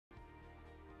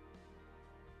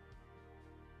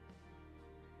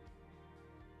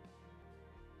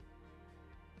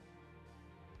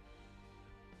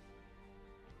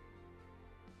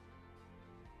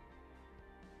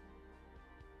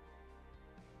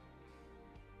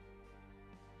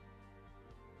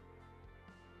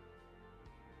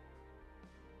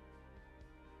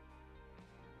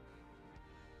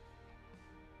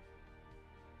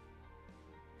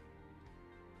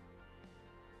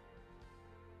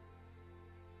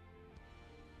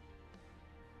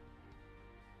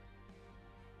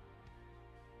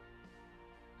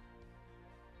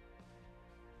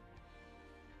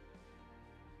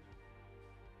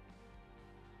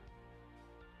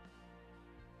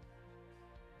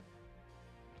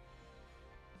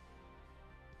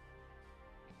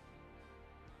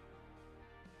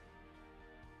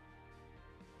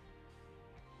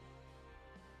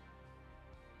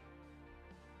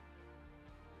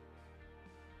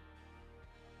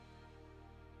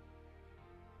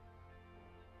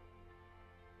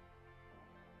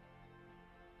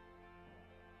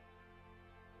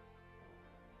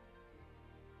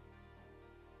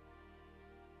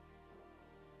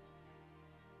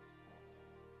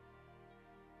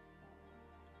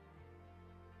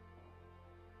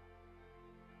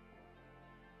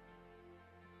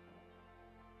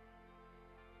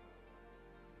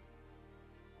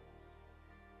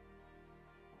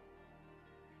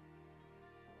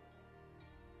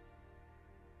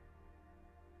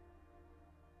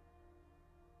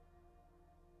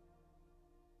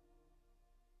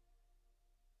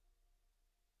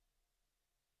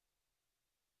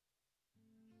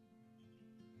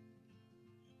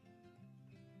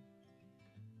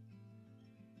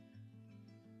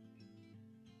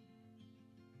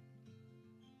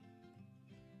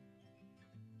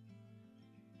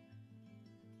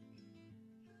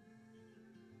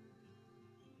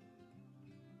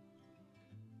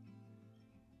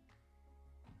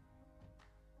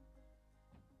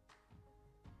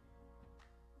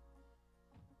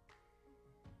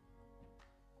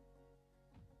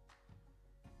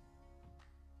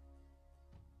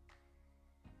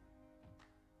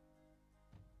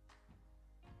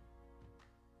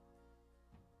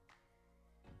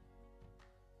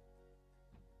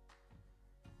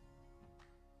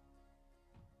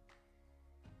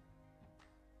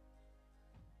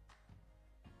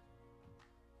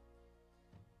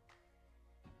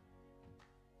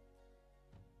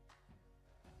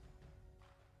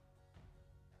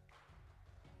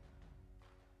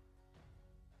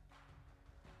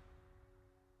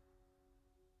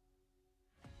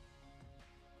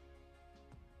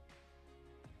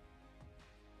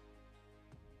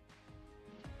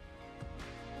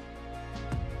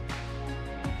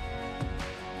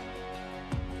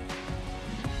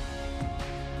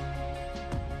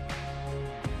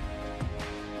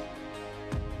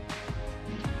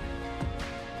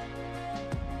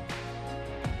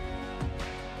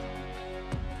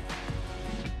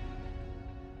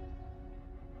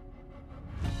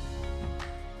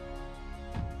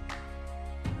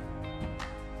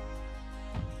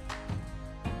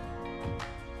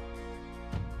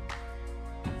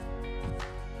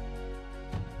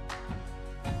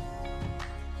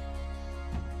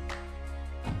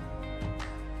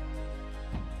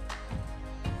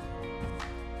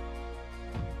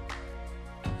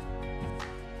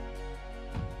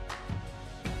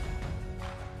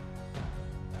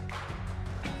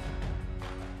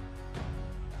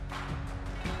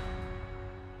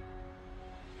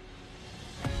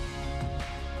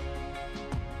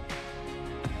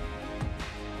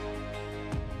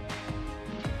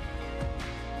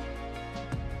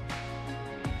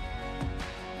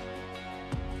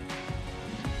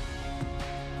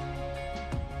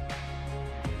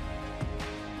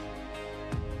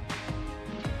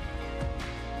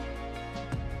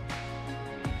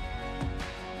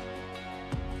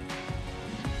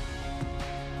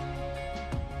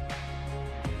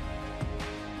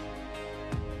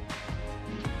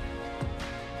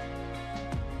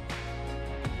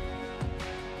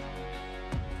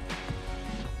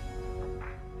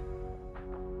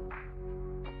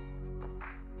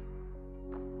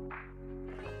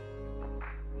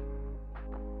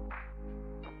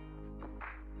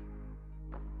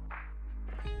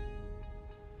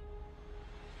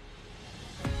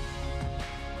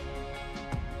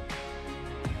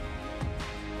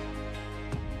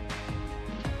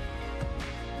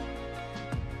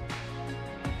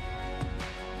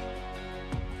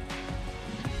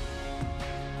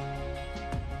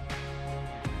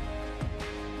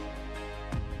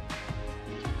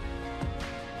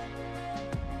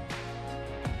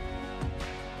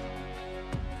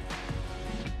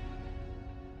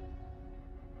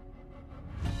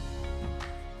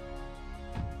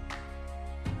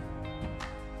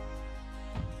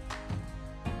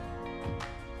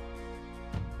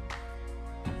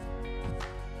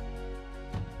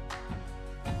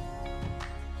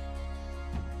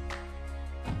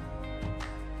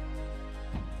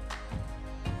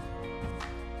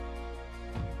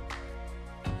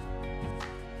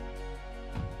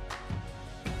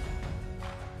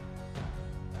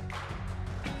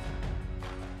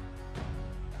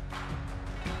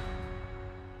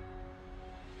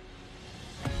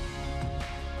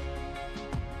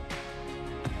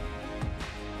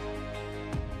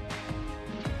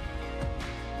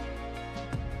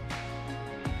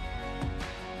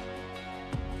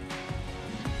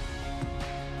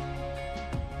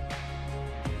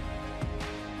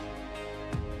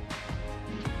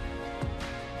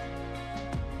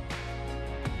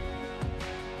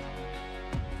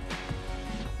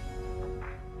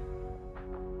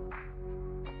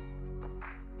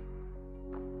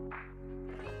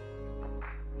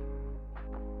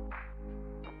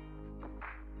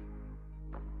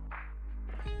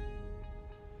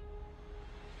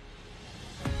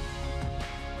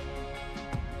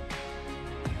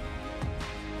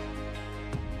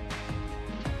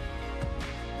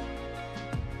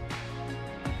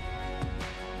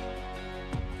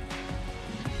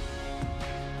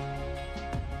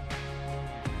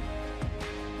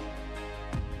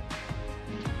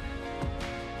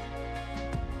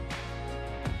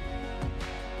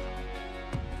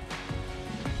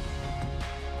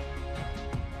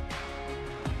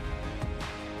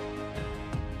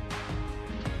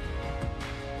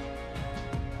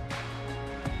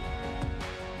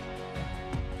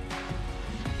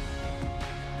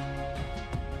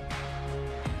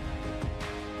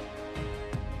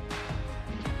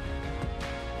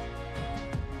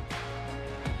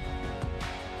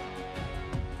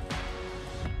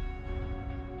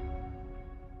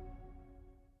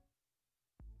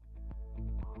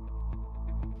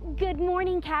Good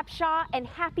morning, Capshaw, and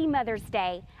happy Mother's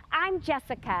Day. I'm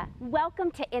Jessica. Welcome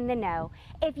to In the Know.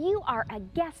 If you are a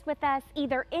guest with us,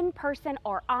 either in person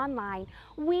or online,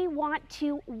 we want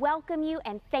to welcome you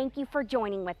and thank you for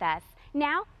joining with us.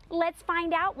 Now, let's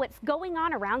find out what's going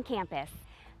on around campus.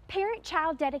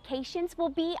 Parent-child dedications will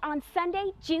be on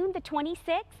Sunday, June the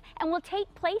 26th, and will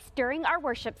take place during our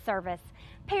worship service.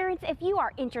 Parents, if you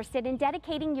are interested in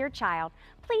dedicating your child,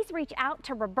 please reach out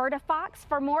to Roberta Fox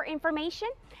for more information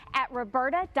at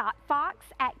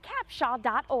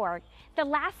roberta.fox@capshaw.org. The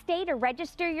last day to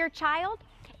register your child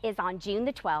is on June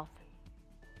the 12th.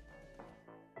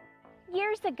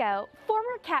 Years ago,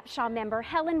 former Capshaw member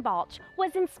Helen Balch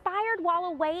was inspired while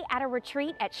away at a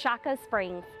retreat at Chaco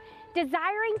Springs.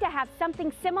 Desiring to have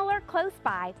something similar close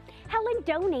by, Helen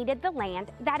donated the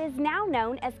land that is now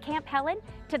known as Camp Helen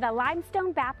to the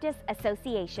Limestone Baptist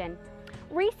Association.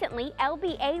 Recently,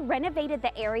 LBA renovated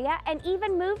the area and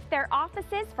even moved their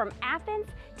offices from Athens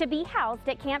to be housed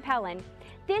at Camp Helen.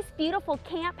 This beautiful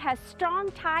camp has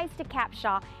strong ties to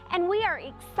Capshaw, and we are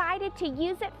excited to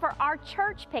use it for our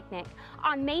church picnic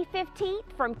on May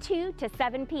 15th from 2 to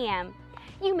 7 p.m.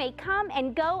 You may come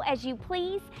and go as you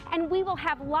please, and we will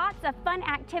have lots of fun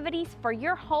activities for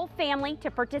your whole family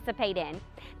to participate in.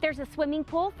 There's a swimming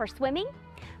pool for swimming,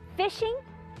 fishing,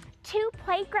 2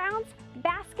 playgrounds,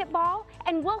 basketball,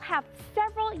 and we'll have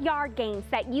several yard games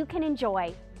that you can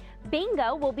enjoy.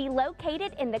 Bingo will be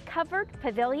located in the covered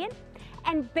pavilion,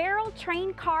 and barrel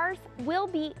train cars will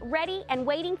be ready and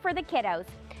waiting for the kiddos.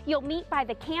 You'll meet by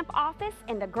the camp office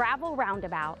in the gravel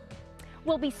roundabout.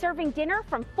 We'll be serving dinner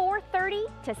from 4:30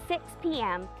 to 6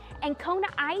 p.m. and Kona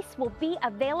Ice will be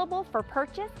available for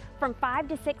purchase from 5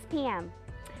 to 6 p.m.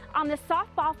 On the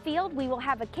softball field, we will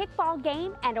have a kickball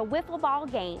game and a wiffle ball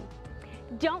game.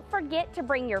 Don't forget to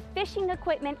bring your fishing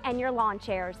equipment and your lawn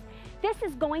chairs. This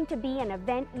is going to be an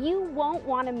event you won't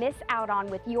want to miss out on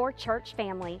with your church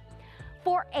family.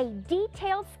 For a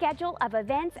detailed schedule of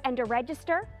events and to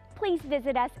register, please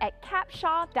visit us at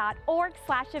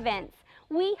capshaw.org/events.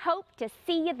 We hope to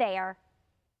see you there.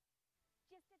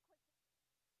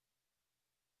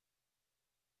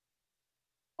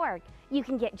 You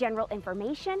can get general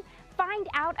information, find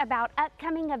out about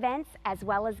upcoming events, as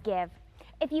well as give.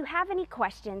 If you have any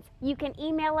questions, you can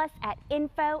email us at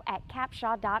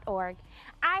info@capshaw.org.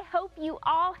 I hope you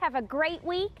all have a great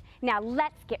week. Now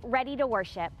let's get ready to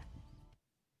worship.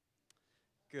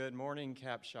 Good morning,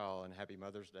 Capshaw, and happy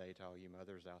Mother's Day to all you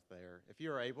mothers out there. If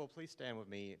you are able, please stand with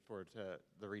me for the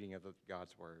reading of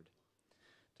God's Word.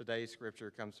 Today's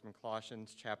scripture comes from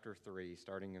Colossians chapter 3,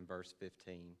 starting in verse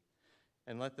 15.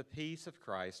 And let the peace of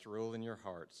Christ rule in your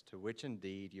hearts, to which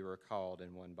indeed you are called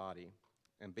in one body.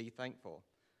 And be thankful.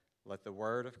 Let the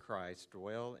word of Christ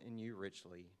dwell in you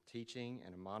richly, teaching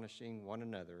and admonishing one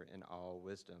another in all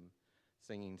wisdom,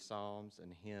 singing psalms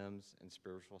and hymns and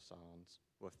spiritual songs,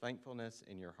 with thankfulness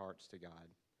in your hearts to God.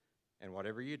 And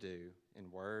whatever you do, in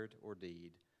word or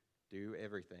deed, do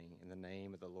everything in the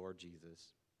name of the Lord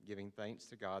Jesus, giving thanks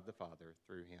to God the Father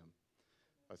through him.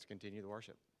 Let's continue the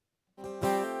worship.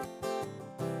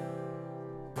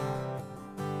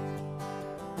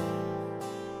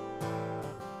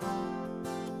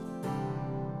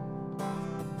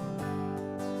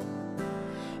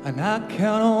 And I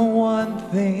count on one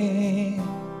thing,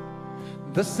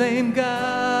 the same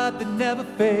God that never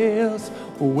fails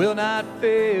will not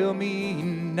fail me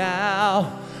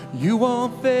now. You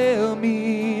won't fail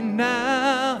me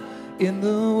now in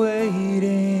the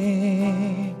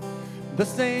waiting. The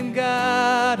same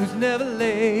God who's never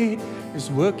late is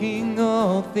working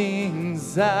all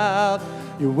things out.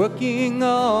 You're working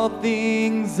all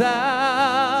things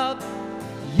out.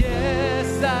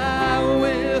 Yes, I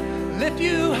will lift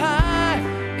you high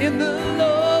in the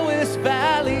lowest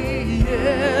valley.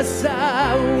 Yes,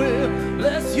 I will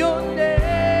bless your name.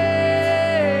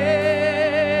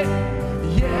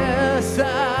 Yes,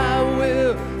 I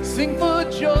will sing for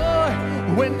joy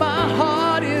when my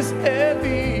heart is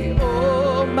heavy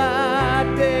all my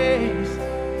days.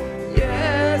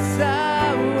 Yes,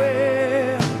 I will.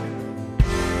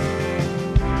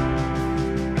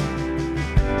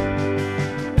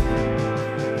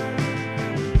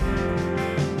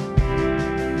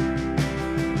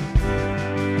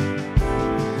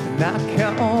 I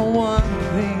count on one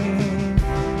thing,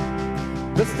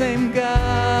 the same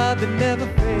God that never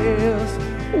fails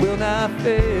will not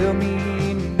fail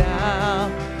me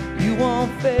now. You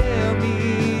won't fail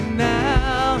me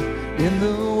now in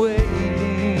the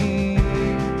waiting.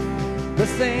 The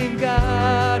same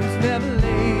God who's never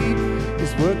late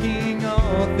is working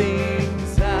all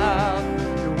things out.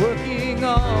 You're working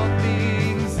all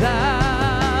things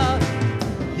out.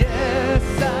 Yes,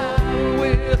 I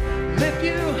will lift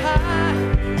you high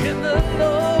in the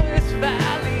lowest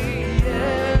valley.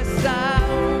 Yes, I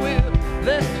will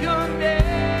lift your name.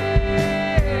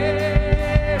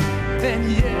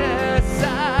 And yes,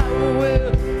 I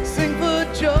will sing for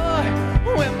joy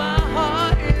when my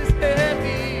heart is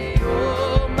heavy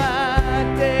all my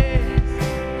days.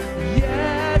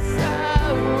 Yes,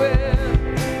 I will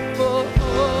for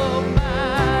all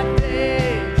my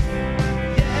days.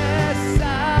 Yes, I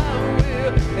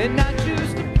will. And I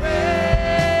choose to praise,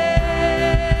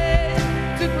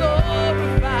 to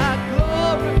glorify,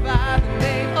 glorify the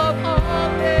name of all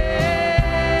names.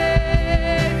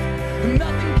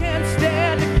 Nothing can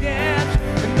stand against,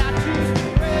 and I choose to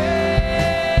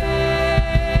praise,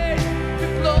 to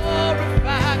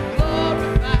glorify,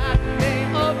 glorify the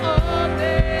name of all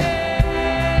names.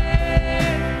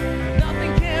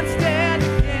 Nothing can stand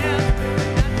against,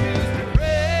 and I choose to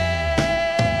praise,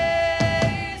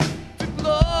 to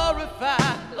glorify,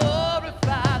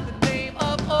 glorify the name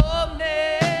of all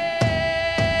names.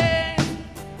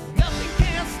 Nothing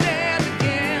can stand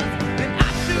against, and I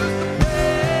choose to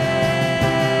praise,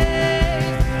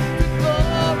 to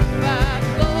glorify,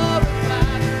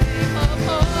 glorify the name of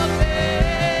all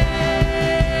names.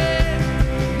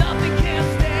 Nothing can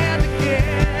stand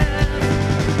against.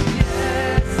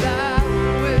 Yes, I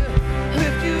will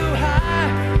lift you high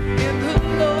in the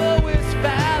lowest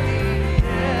valley.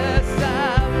 Yes, I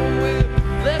will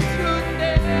bless your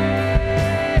name.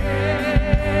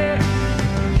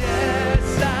 Yes,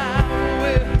 I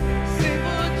will sing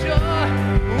for joy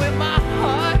when my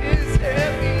heart is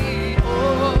heavy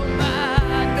all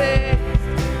my days.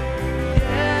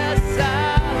 Yes, I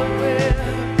will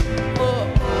for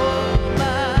all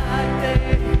my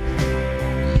days.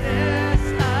 Yes,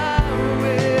 I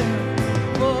will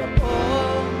for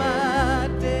all my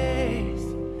days.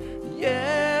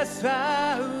 Yes, I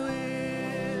will.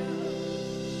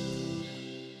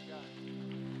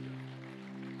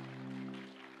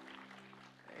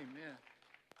 Amen.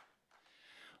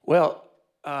 Well,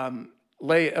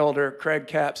 lay elder Craig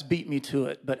Capps beat me to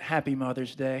it, but happy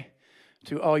Mother's Day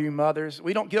to all you mothers.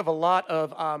 We don't give a lot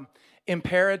of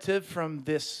imperative from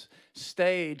this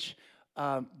stage,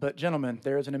 but gentlemen,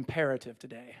 there is an imperative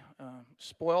today.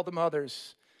 Spoil the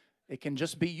mothers. It can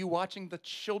just be you watching the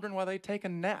children while they take a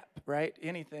nap, right?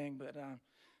 Anything, but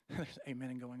there's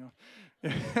amen going on.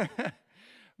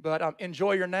 But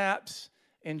enjoy your naps.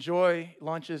 Enjoy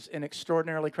lunches in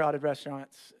extraordinarily crowded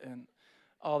restaurants and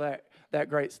all that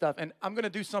great stuff. And I'm going to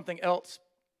do something else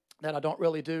that I don't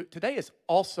really do. Today is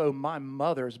also my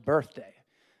mother's birthday.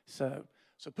 So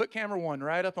put camera one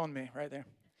right up on me, right there.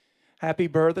 Happy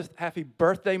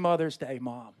birthday, Mother's Day,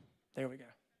 Mom. There we go.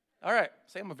 All right.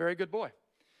 Say I'm a very good boy.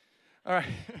 All right.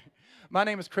 My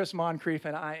name is Chris Moncrief,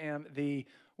 and I am the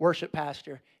worship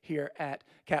pastor here at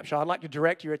Capshaw. I'd like to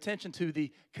direct your attention to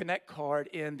the Connect card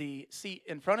in the seat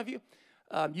in front of you.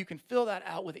 You can fill that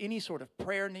out with any sort of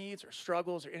prayer needs or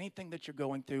struggles or anything that you're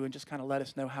going through, and just kind of let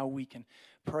us know how we can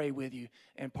pray with you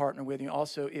and partner with you.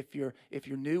 Also, if you're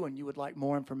new and you would like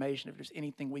more information, if there's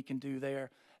anything we can do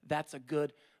there, that's a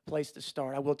good place to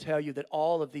start. I will tell you that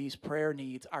all of these prayer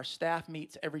needs, our staff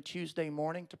meets every Tuesday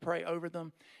morning to pray over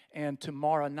them, and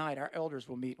tomorrow night our elders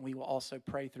will meet and we will also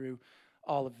pray through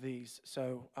all of these.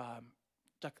 So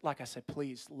like I said,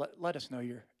 please let us know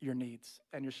your needs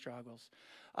and your struggles.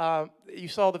 You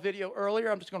saw the video earlier.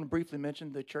 I'm just going to briefly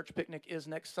mention the church picnic is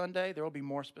next Sunday. There will be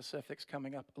more specifics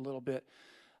coming up a little bit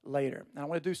later. Now I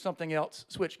want to do something else,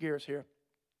 switch gears here.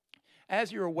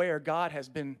 As you're aware, God has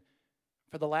been,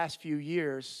 for the last few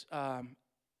years,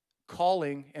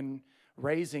 calling and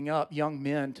raising up young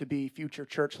men to be future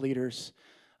church leaders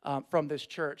from this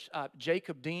church.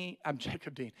 Jacob Dearman, I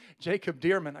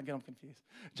get them confused.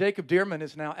 Jacob Dearman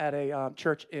is now at a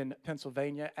church in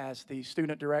Pennsylvania as the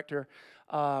student director.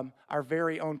 Our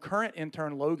very own current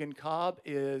intern, Logan Cobb,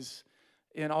 is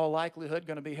in all likelihood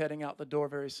going to be heading out the door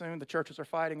very soon. The churches are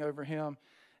fighting over him.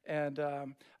 And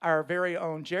our very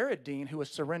own Jared Dean, who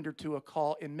has surrendered to a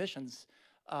call in missions,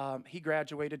 he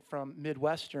graduated from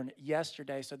Midwestern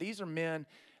yesterday. So these are men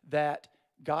that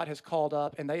God has called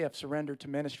up, and they have surrendered to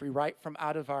ministry right from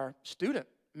out of our student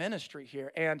ministry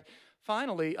here. And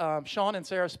finally, Sean and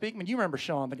Sarah Speakman. You remember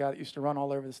Sean, the guy that used to run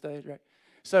all over the stage, right?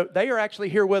 So they are actually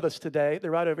here with us today.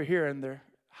 They're right over here, and they're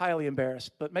highly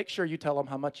embarrassed. But make sure you tell them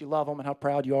how much you love them and how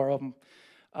proud you are of them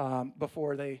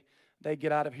before they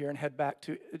get out of here and head back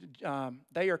to,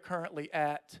 they are currently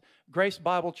at Grace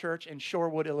Bible Church in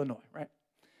Shorewood, Illinois, right?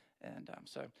 And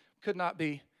so could not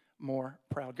be more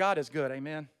proud. God is good,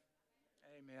 amen?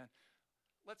 Amen.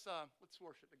 Let's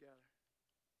worship together.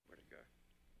 Where'd it go?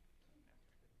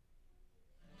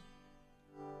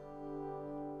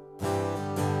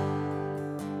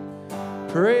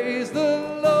 Praise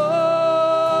the Lord.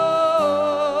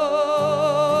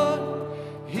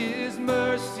 His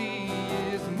mercy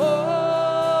is more,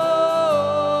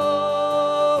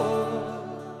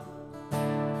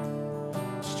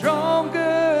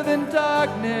 stronger than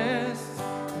darkness,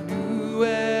 new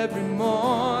every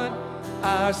morn.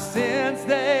 Our sins,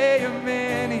 they are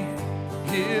many.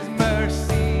 His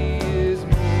mercy is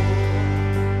more.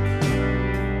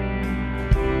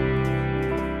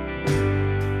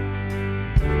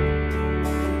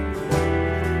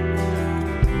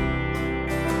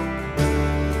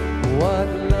 What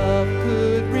love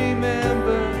could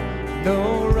remember,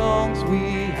 no wrongs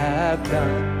we have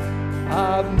done.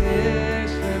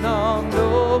 Omniscient,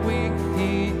 all-knowing,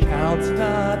 He counts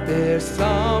not their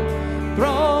sum.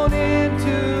 Thrown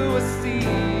into a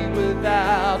sea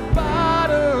without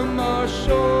bottom or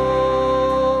shore.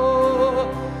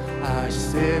 Our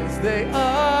sins, they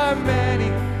are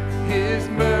many. His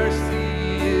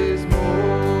mercy is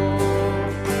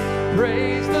more.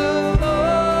 Praise the Lord.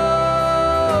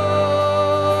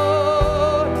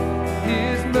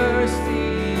 His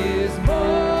mercy is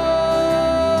more,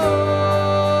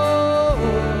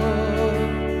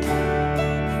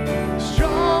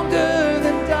 stronger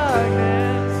than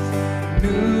darkness,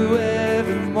 new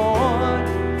every morn.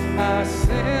 Our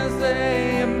sins,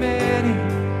 they are many.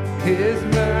 His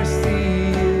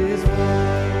mercy is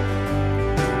more.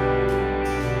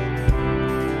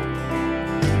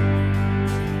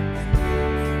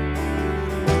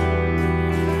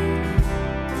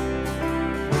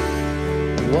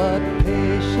 What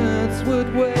patience would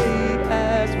wait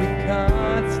as we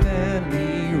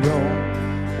constantly roam?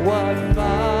 What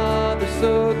Father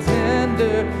so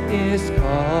tender is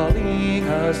calling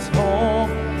us home?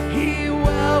 He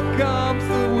welcomes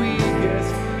the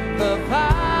weakest, the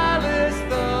vilest,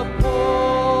 the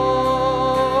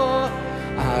poor.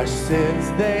 Our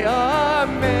sins, they are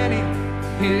many.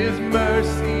 His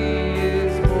mercy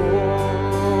is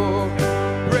more.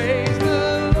 Praise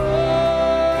the Lord.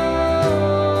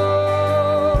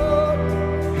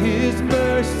 His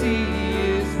mercy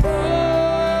is more,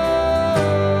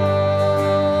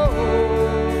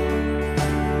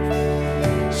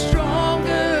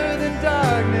 stronger than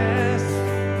darkness,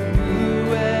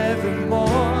 new every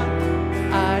morn.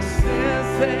 Our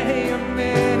sins, they are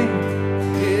many.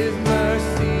 His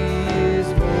mercy is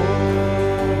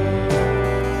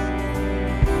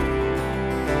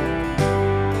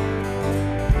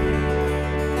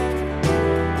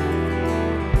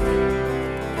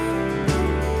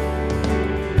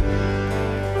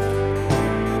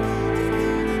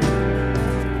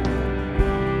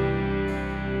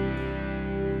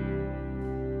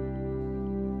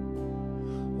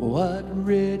What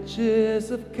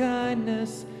riches of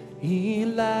kindness He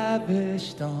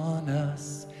lavished on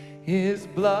us. His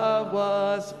blood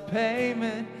was a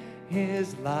payment,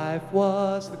 His life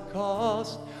was the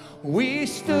cost. We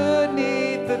stood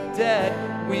 'neath the debt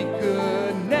we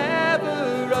could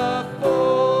never afford.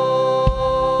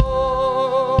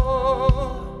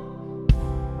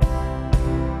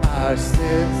 Our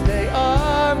sins, they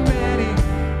are many.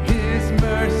 His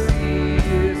mercy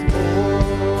is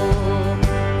more.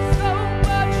 So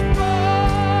much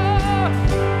more.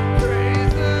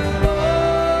 Praise the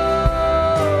Lord.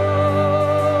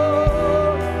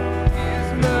 His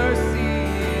mercy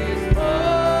is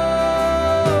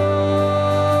more,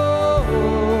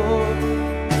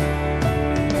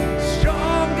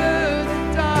 stronger than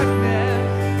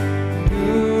darkness,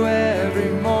 new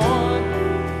every morn.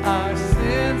 Our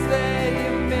sins, they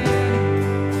are many.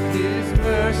 His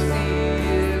mercy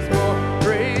is more.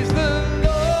 Praise the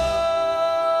Lord.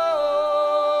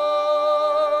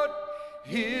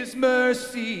 His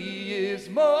mercy is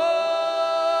more,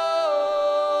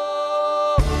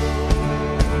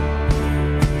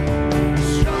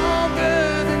 stronger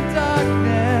than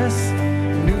darkness,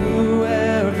 new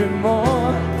every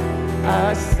morn.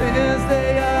 Our sins,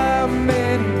 they are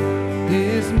many.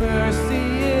 His mercy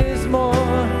is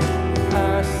more.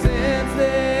 Our sins,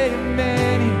 they are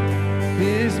many.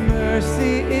 His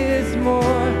mercy is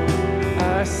more.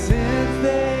 Our sins,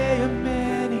 they are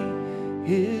many.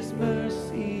 His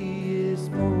mercy is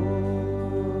more.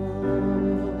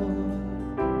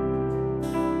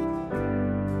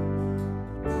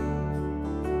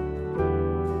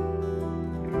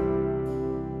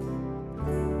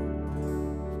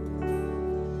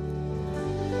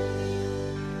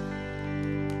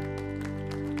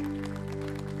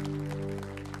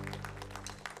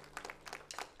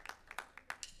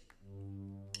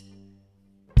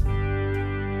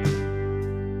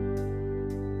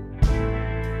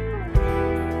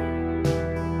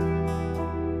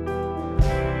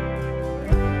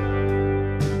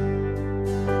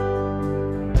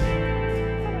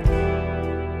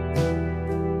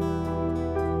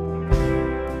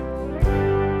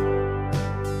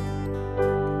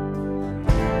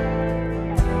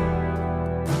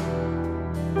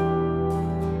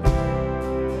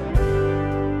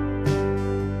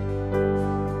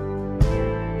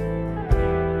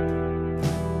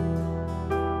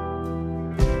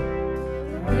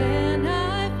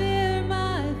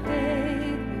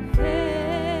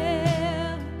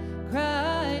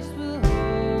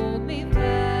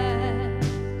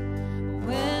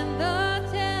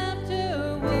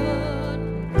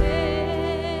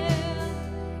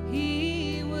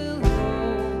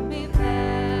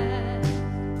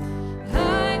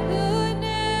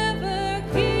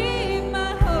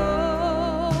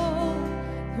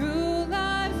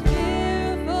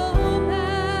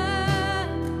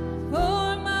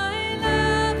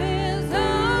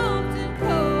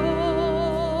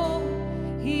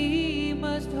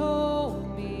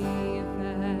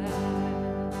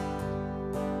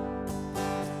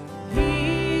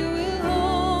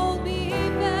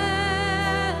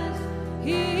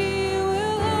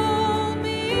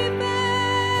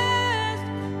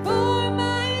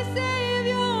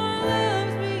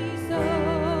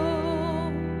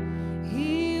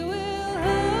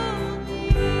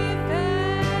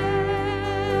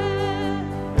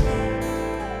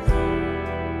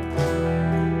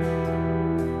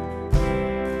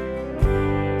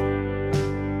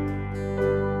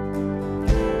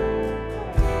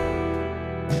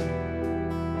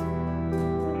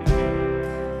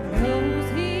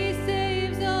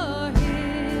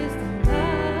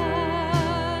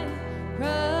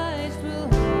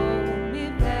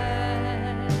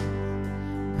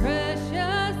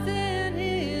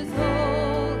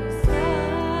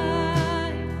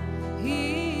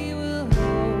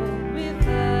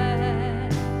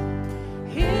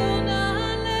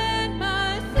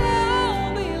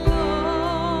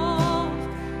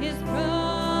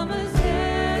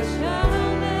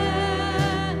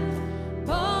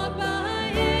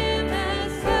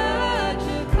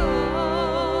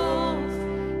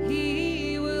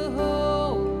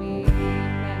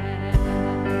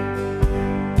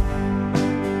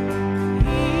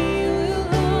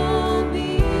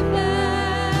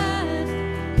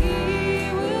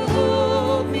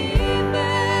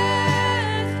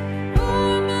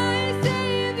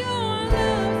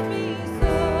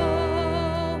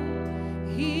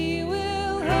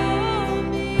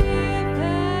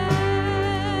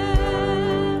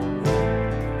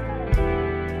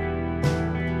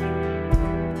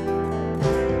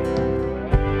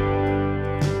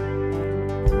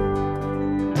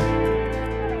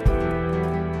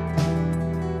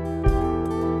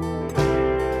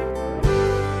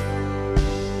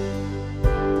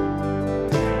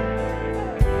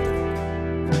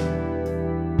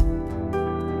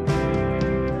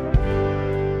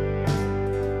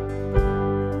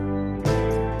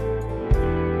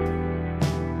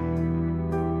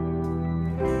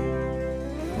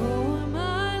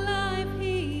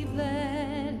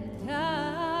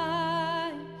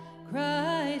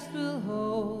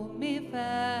 hold me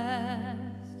fast.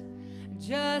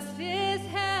 Justice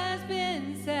has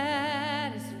been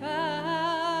satisfied.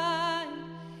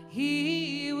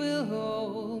 He will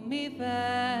hold me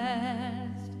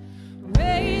fast.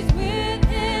 Raised with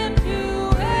him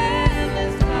to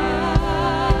endless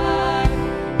life.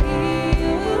 He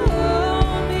will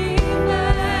hold me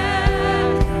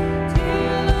fast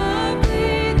till all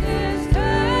weakness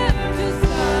turns to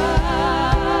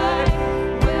sight.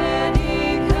 When he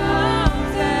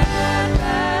comes at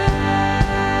last,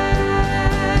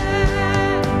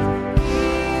 he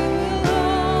will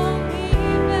hold me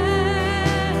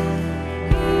fast.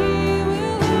 He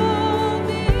will hold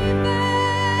me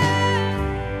fast.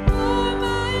 For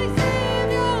my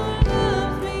Savior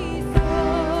loves me so.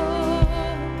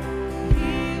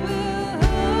 He will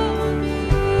hold me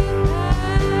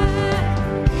fast.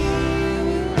 He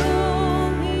will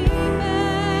hold me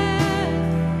fast.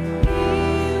 He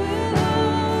will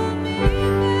hold me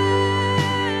fast.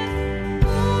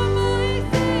 For my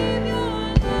Savior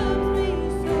loves me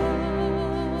so.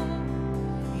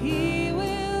 He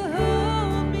will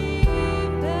hold me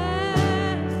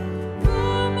fast.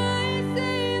 For my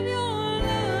Savior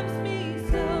loves me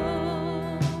so.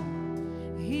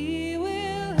 He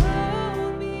will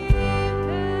hold me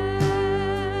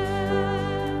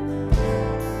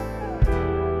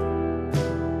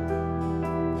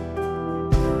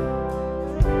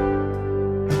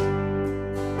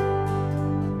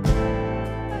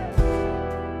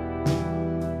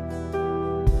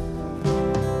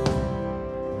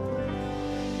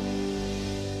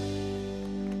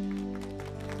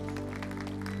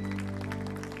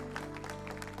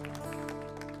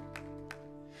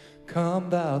Come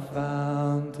thou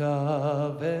fount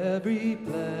of every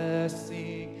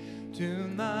blessing,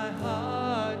 tune thy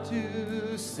heart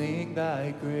to sing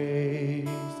thy grace.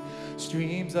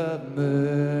 Streams of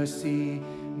mercy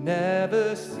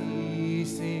never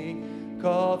ceasing,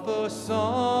 call for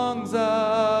songs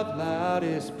of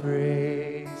loudest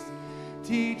praise.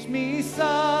 Teach me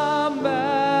some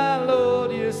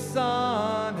melodious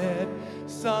sonnet,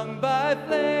 sung by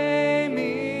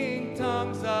flaming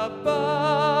tongues above.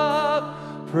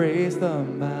 Praise the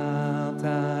mount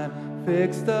I'm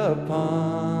fixed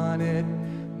upon it,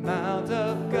 mount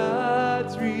of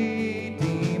God's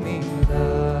redeeming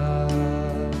love.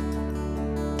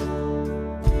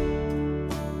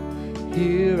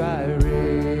 Here I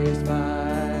raise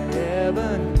my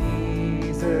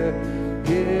Ebenezer,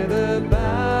 hither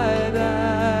by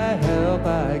thy help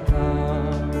I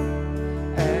come,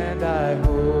 and I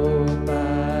hope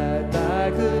by thy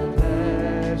good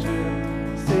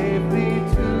pleasure safely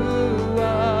to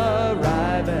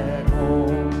arrive at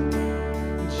home.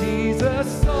 Jesus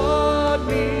sought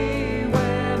me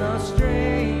when a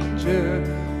stranger,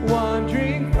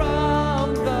 wandering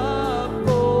from the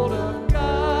fold of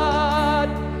God,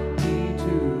 he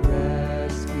to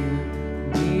rescue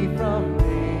me from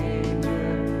danger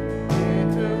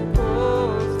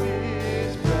interposed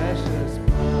his precious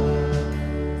blood.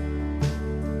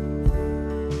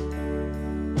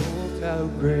 Oh, tell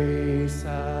grace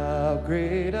how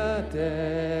great a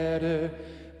debtor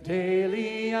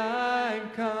daily I'm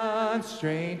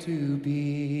constrained to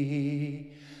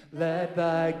be. Let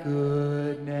thy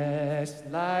goodness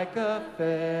like a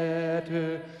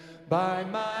fetter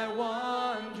bind my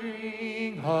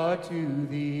wandering heart to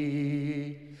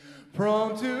thee.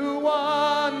 Prone to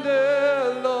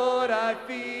wander, Lord, I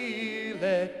feel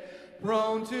it.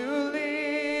 Prone to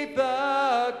leave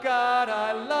the God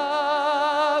I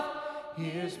love.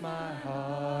 Here's my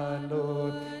heart,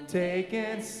 Lord, take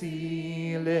and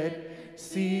seal it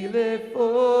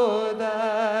for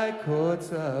thy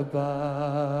courts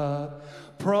above.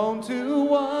 Prone to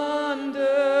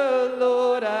wander,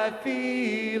 Lord, I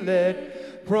feel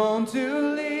it. Prone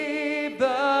to leave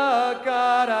the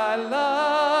God I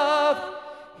love.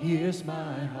 Here's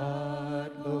my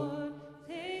heart, Lord,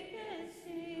 take and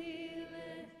seal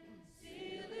it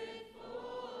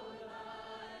for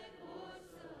thy courts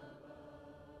above.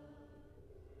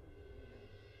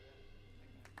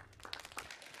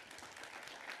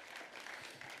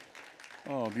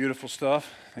 Oh, beautiful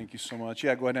stuff. Thank you so much.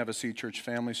 Yeah, go ahead and have a seat, church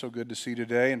family. So good to see you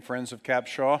today, and friends of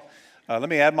Capshaw. Let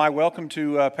me add my welcome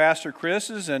to Pastor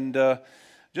Chris's, and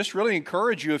just really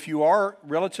encourage you, if you are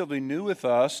relatively new with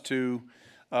us, to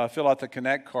fill out the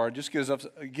Connect card. Just gives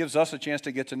us a chance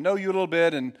to get to know you a little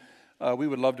bit, and we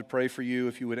would love to pray for you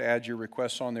if you would add your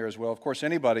requests on there as well. Of course,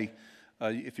 anybody,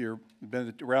 if you've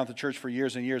been around the church for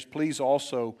years and years, please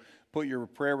also put your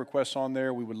prayer requests on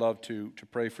there. We would love to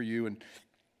pray for you. And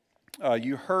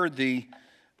you heard the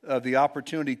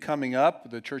opportunity coming up,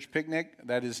 the church picnic.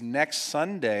 That is next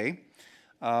Sunday.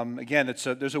 Again,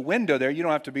 there's a window there. You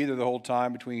don't have to be there the whole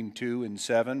time between 2 and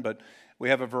 7, but we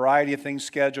have a variety of things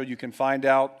scheduled. You can find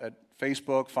out at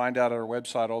Facebook, find out at our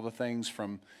website all the things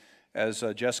from, as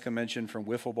Jessica mentioned, from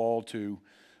wiffle ball to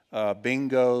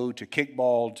bingo to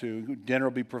kickball to dinner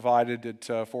will be provided at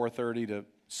 4:30 to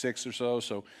 6 or so.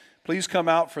 So please come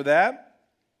out for that.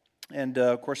 And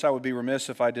of course, I would be remiss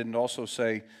if I didn't also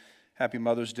say Happy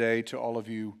Mother's Day to all of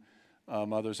you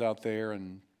mothers out there.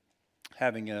 And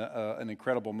having an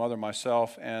incredible mother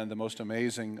myself and the most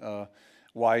amazing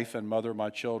wife and mother of my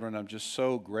children, I'm just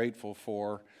so grateful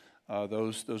for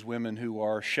those women who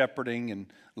are shepherding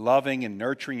and loving and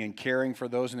nurturing and caring for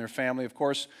those in their family. Of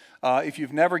course, if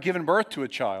you've never given birth to a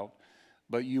child,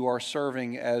 but you are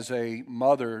serving as a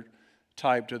mother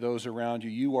type to those around you,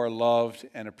 you are loved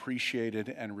and appreciated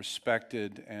and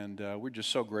respected, and we're just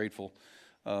so grateful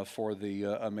for the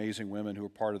amazing women who are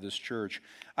part of this church.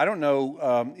 I don't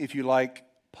know if you like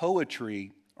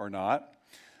poetry or not,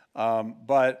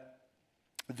 but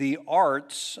the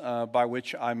arts, by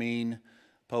which I mean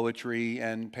poetry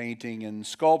and painting and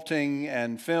sculpting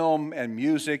and film and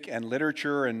music and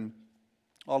literature and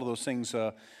all of those things,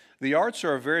 the arts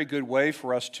are a very good way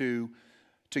for us to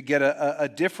get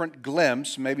a different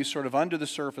glimpse, maybe sort of under the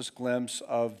surface glimpse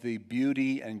of the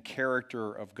beauty and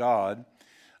character of God.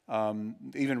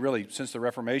 Even really since the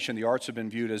Reformation, the arts have been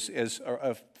viewed as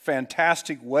a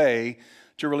fantastic way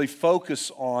to really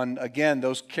focus on, again,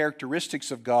 those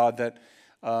characteristics of God that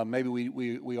maybe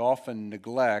we often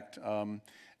neglect.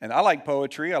 And I like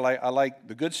poetry. I like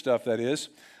the good stuff, that is.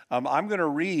 I'm going to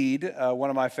read one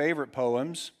of my favorite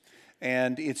poems,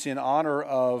 and it's in honor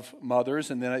of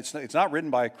mothers. And then it's not written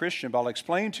by a Christian, but I'll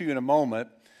explain to you in a moment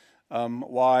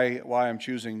why I'm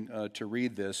choosing to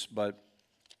read this. But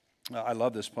I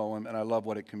love this poem, and I love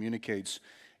what it communicates,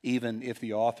 even if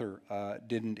the author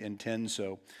didn't intend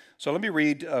so. So let me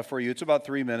read for you. It's about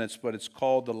 3 minutes, but it's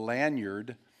called The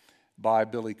Lanyard by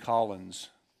Billy Collins.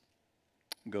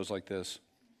 It goes like this.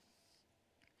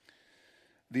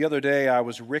 The other day I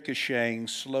was ricocheting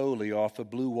slowly off the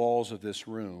blue walls of this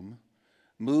room,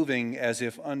 moving as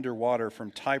if underwater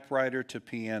from typewriter to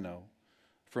piano,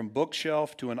 from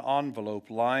bookshelf to an envelope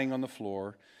lying on the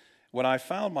floor, when I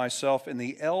found myself in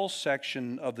the L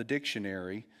section of the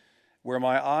dictionary, where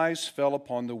my eyes fell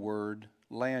upon the word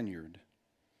lanyard.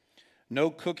 No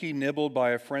cookie nibbled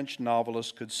by a French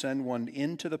novelist could send one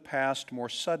into the past more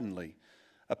suddenly,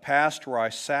 a past where I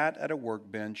sat at a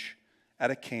workbench,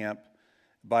 at a camp,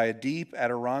 by a deep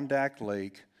Adirondack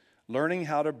lake, learning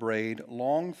how to braid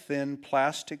long, thin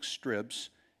plastic strips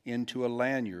into a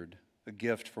lanyard, a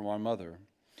gift from my mother.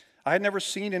 I had never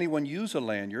seen anyone use a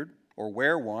lanyard, or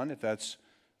wear one, if that's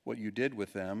what you did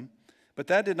with them, but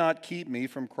that did not keep me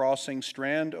from crossing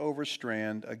strand over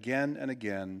strand again and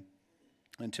again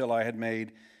until I had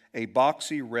made a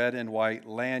boxy red and white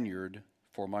lanyard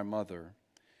for my mother.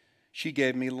 She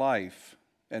gave me life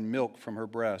and milk from her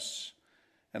breasts,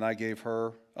 and I gave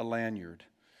her a lanyard.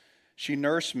 She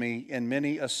nursed me in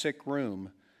many a sick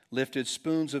room, lifted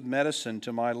spoons of medicine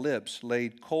to my lips,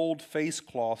 laid cold face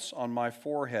cloths on my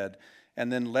forehead,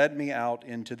 and then led me out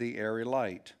into the airy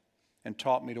light and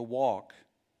taught me to walk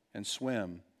and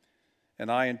swim.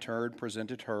 And I, in turn,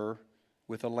 presented her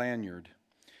with a lanyard.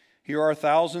 Here are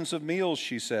thousands of meals,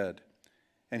 she said,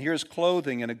 and here's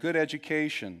clothing and a good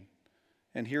education.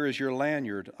 And here is your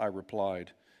lanyard, I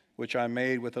replied, which I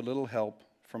made with a little help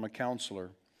from a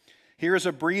counselor. Here is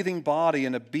a breathing body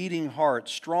and a beating heart,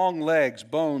 strong legs,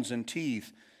 bones, and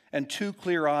teeth, and 2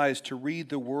 clear eyes to read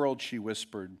the world, she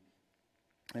whispered.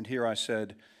 And here, I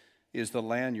said, is the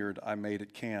lanyard I made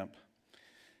at camp.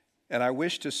 And I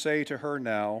wish to say to her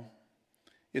now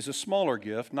is a smaller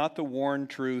gift, not the worn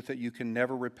truth that you can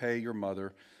never repay your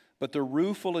mother, but the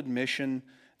rueful admission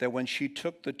that when she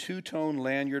took the 2-tone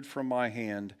lanyard from my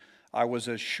hand, I was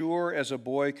as sure as a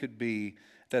boy could be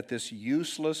that this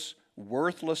useless,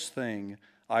 worthless thing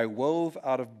I wove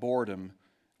out of boredom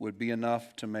would be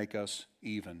enough to make us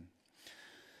even.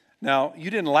 Now, you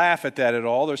didn't laugh at that at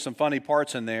all. There's some funny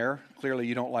parts in there. Clearly,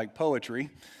 you don't like poetry.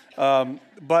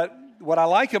 But what I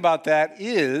like about that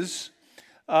is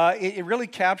it really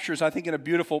captures, I think, in a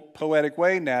beautiful, poetic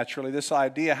way, naturally, this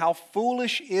idea. How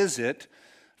foolish is it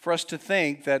for us to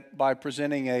think that by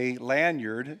presenting a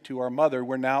lanyard to our mother,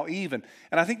 we're now even?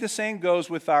 And I think the same goes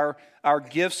with our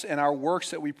gifts and our works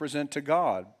that we present to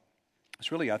God.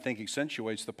 This really, I think,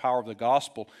 accentuates the power of the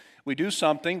gospel. We do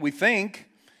something, we think,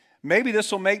 maybe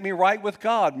this will make me right with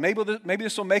God. Maybe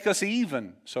this will make us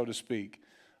even, so to speak.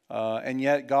 And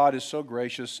yet God is so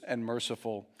gracious and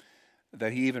merciful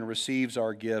that He even receives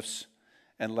our gifts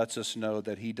and lets us know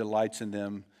that He delights in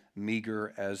them,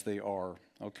 meager as they are.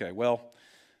 Okay, well,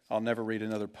 I'll never read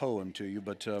another poem to you,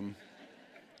 but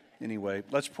anyway,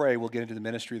 let's pray. We'll get into the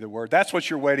ministry of the word. That's what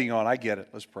you're waiting on. I get it.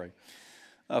 Let's pray.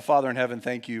 Father in heaven,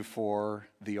 thank you for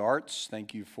the arts.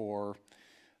 Thank you for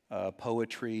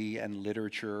poetry and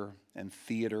literature and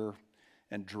theater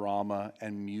and drama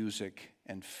and music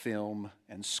and film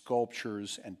and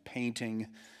sculptures and painting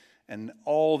and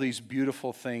all these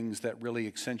beautiful things that really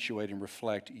accentuate and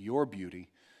reflect your beauty.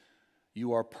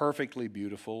 You are perfectly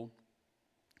beautiful,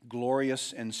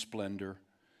 glorious in splendor,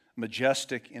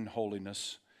 majestic in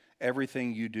holiness.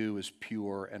 Everything you do is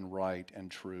pure and right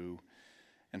and true.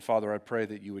 And Father, I pray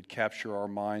that you would capture our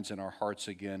minds and our hearts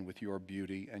again with your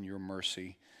beauty and your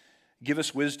mercy. Give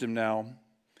us wisdom now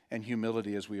and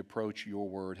humility as we approach your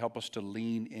word. Help us to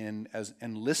lean in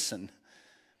and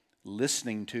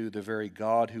listening to the very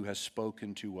God who has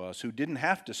spoken to us, who didn't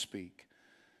have to speak,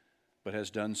 but has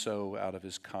done so out of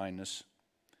his kindness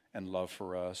and love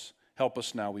for us. Help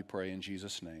us now, we pray, in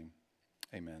Jesus' name.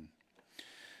 Amen.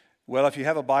 Well, if you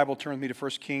have a Bible, turn with me to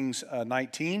 1 Kings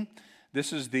 19.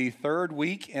 This is the third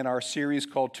week in our series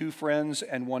called Two Friends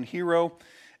and One Hero.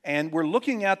 And we're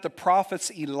looking at the prophets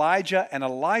Elijah and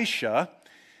Elisha,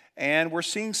 and we're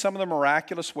seeing some of the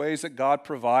miraculous ways that God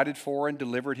provided for and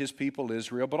delivered his people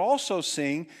Israel, but also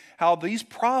seeing how these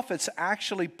prophets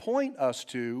actually point us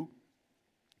to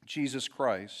Jesus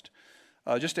Christ.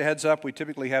 Just a heads up, we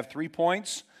typically have 3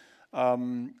 points.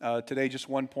 Today, just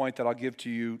 1 point that I'll give to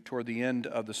you toward the end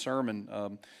of the sermon.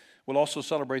 We'll also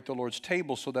celebrate the Lord's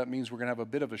table, so that means we're going to have a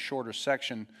bit of a shorter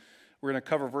section. We're going to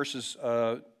cover verses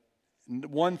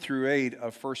 1 through 8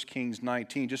 of 1 Kings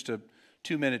 19. Just a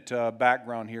 2-minute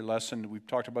background here lesson. We've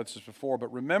talked about this before,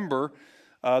 but remember,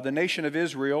 the nation of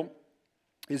Israel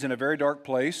is in a very dark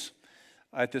place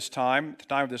at the time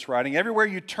of this writing. Everywhere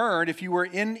you turned, if you were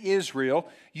in Israel,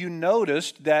 you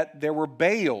noticed that there were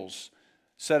Baals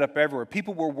set up everywhere.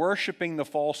 People were worshiping the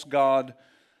false god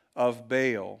of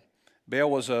Baal. Baal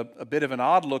was a bit of an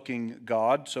odd-looking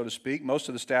god, so to speak. Most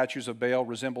of the statues of Baal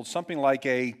resembled something like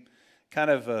a kind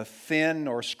of a thin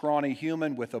or scrawny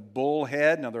human with a bull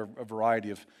head. Now, there are a variety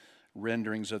of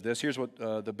renderings of this. Here's what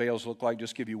the Baals look like.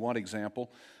 Just give you one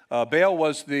example. Baal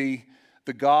was the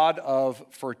god of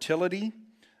fertility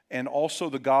and also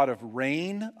the god of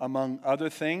rain, among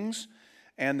other things.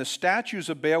 And the statues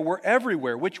of Baal were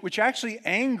everywhere, which actually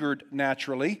angered,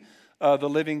 naturally, the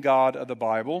living God of the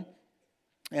Bible.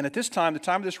 And at this time, the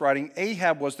time of this writing,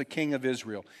 Ahab was the king of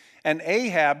Israel. And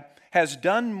Ahab has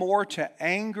done more to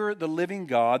anger the living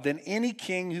God than any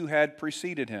king who had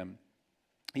preceded him.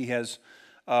 He has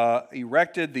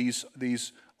erected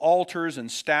these altars and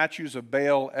statues of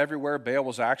Baal everywhere. Baal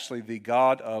was actually the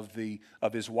god of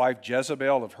his wife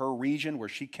Jezebel, of her region where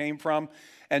she came from.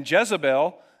 And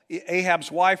Jezebel,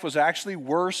 Ahab's wife, was actually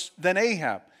worse than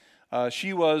Ahab.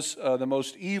 She was the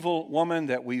most evil woman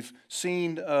that we've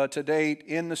seen to date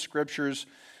in the scriptures.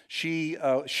 She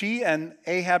and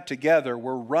Ahab together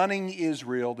were running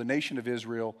Israel, the nation of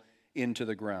Israel, into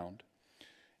the ground.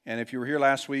 And if you were here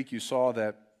last week, you saw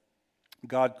that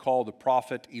God called the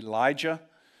prophet Elijah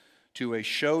to a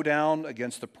showdown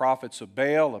against the prophets of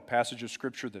Baal, a passage of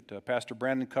scripture that Pastor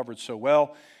Brandon covered so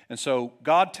well. And so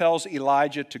God tells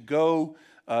Elijah to go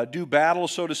do battle,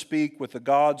 so to speak, with the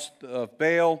gods of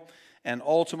Baal, and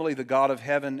ultimately the God of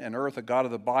heaven and earth, the God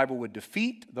of the Bible, would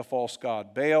defeat the false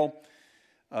god Baal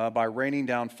by raining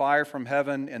down fire from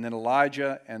heaven, and then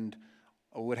Elijah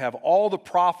would have all the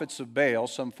prophets of Baal,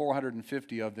 some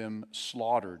 450 of them,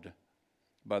 slaughtered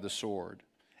by the sword.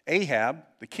 Ahab,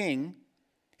 the king,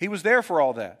 he was there for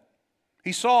all that.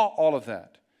 He saw all of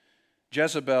that.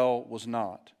 Jezebel was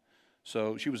not.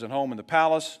 So she was at home in the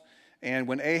palace, and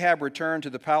when Ahab returned to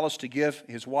the palace to give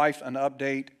his wife an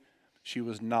update, she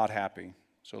was not happy.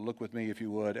 So look with me, if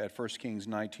you would, at 1 Kings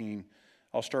 19.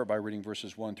 I'll start by reading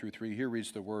verses 1 through 3. Here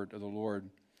reads the word of the Lord.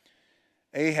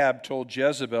 Ahab told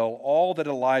Jezebel all that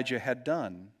Elijah had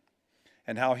done,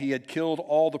 and how he had killed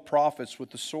all the prophets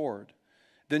with the sword.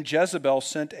 Then Jezebel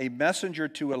sent a messenger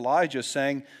to Elijah,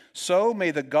 saying, "So may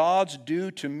the gods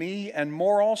do to me and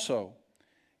more also,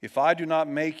 if I do not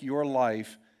make your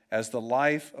life as the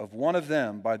life of one of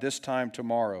them by this time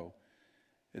tomorrow."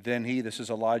 Then he, this is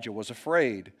Elijah, was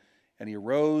afraid, and he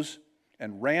arose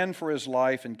and ran for his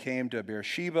life and came to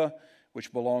Beersheba,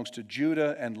 which belongs to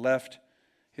Judah, and left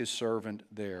his servant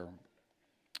there.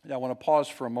 Now I want to pause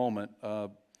for a moment.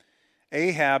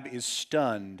 Ahab is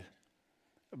stunned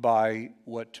by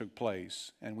what took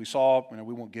place. And we saw,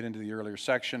 we won't get into the earlier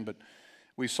section, but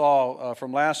we saw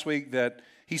from last week that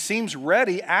he seems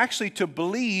ready actually to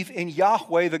believe in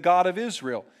Yahweh, the God of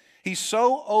Israel. He's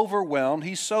so overwhelmed,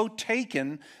 he's so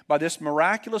taken by this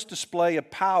miraculous display of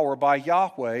power by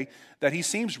Yahweh that he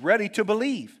seems ready to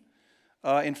believe.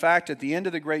 In fact, at the end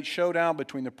of the great showdown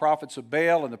between the prophets of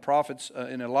Baal and the prophets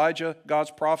and Elijah,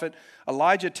 God's prophet,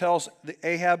 Elijah tells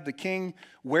Ahab the king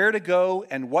where to go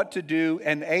and what to do,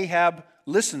 and Ahab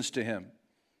listens to him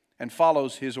and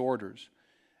follows his orders.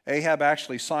 Ahab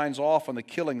actually signs off on the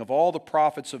killing of all the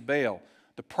prophets of Baal,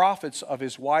 the prophets of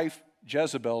his wife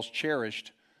Jezebel's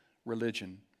cherished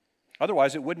religion.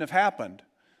 Otherwise, it wouldn't have happened.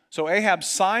 So Ahab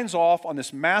signs off on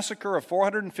this massacre of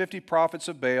 450 prophets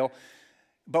of Baal.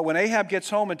 But when Ahab gets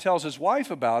home and tells his wife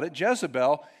about it,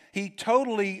 Jezebel, he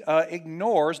totally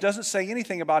ignores, doesn't say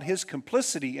anything about his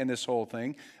complicity in this whole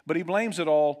thing, but he blames it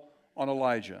all on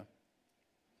Elijah.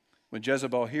 When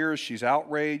Jezebel hears, she's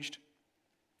outraged.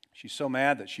 She's so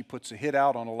mad that she puts a hit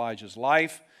out on Elijah's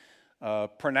life,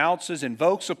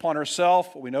 invokes upon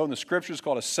herself what we know in the Scriptures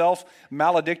called a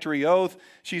self-maledictory oath.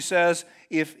 She says,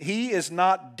 if he is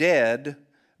not dead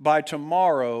by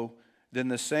tomorrow, then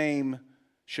the same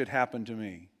should happen to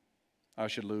me. I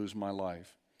should lose my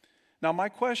life. Now, my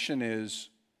question is,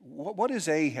 what is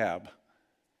Ahab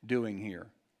doing here?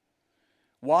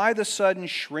 Why the sudden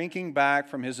shrinking back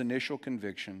from his initial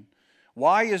conviction?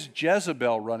 Why is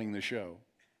Jezebel running the show?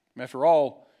 After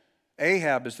all,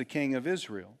 Ahab is the king of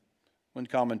Israel. One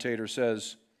commentator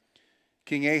says,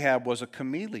 King Ahab was a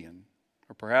chameleon,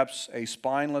 or perhaps a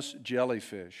spineless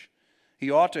jellyfish. He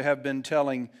ought to have been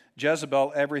telling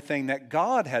Jezebel everything that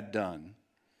God had done,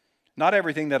 not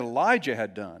everything that Elijah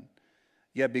had done.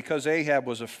 Yet because Ahab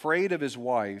was afraid of his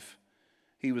wife,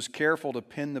 he was careful to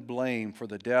pin the blame for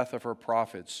the death of her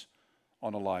prophets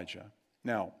on Elijah.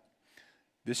 Now,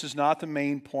 this is not the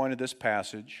main point of this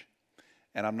passage,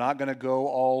 and I'm not going to go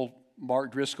all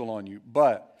Mark Driscoll on you,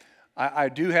 but I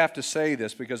do have to say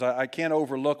this because I can't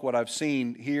overlook what I've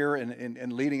seen here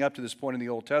and leading up to this point in the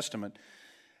Old Testament.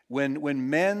 When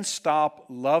men stop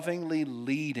lovingly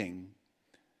leading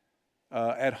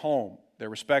at home, their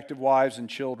respective wives and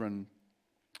children,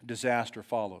 disaster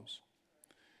follows.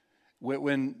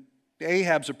 When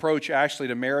Ahab's approach actually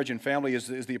to marriage and family is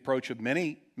the approach of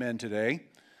many men today,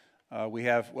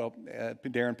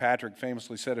 Darren Patrick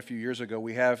famously said a few years ago,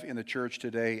 we have in the church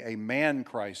today a man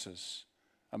crisis.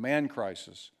 A man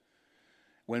crisis.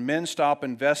 When men stop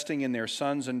investing in their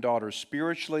sons and daughters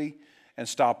spiritually and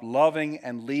stop loving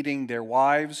and leading their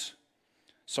wives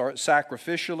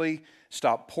sacrificially,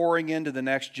 stop pouring into the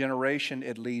next generation,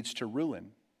 it leads to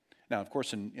ruin. Now, of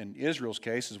course, in Israel's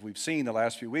case, as we've seen the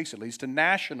last few weeks, it leads to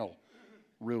national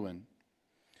ruin.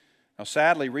 Now,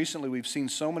 sadly, recently we've seen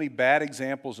so many bad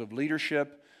examples of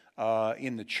leadership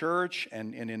in the church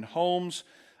and in homes.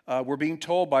 We're being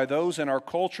told by those in our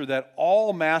culture that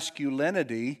all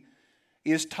masculinity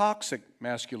is toxic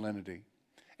masculinity,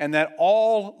 and that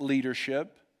all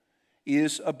leadership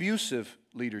is abusive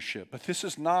leadership. But this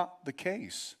is not the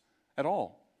case at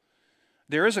all.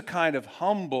 There is a kind of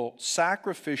humble,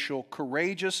 sacrificial,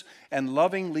 courageous, and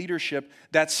loving leadership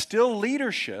that's still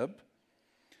leadership,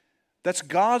 that's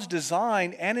God's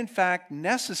design and, in fact,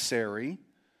 necessary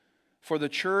for the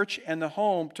church and the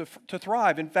home to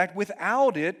thrive. In fact,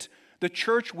 without it, the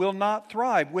church will not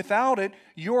thrive. Without it,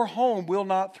 your home will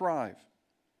not thrive.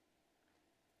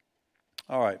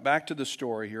 All right, back to the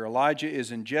story here. Elijah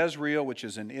is in Jezreel, which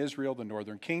is in Israel, the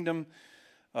northern kingdom.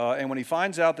 And when he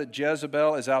finds out that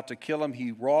Jezebel is out to kill him,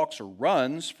 he walks or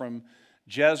runs from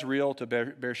Jezreel to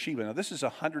Beersheba. Now, this is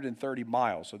 130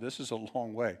 miles, so this is a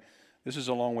long way. This is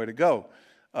a long way to go.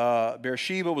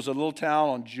 Beersheba was a little town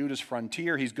on Judah's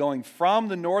frontier. He's going from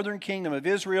the northern kingdom of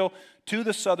Israel to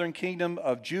the southern kingdom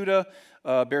of Judah.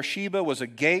 Beersheba was a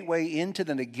gateway into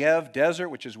the Negev desert,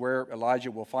 which is where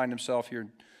Elijah will find himself here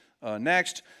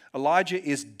next. Elijah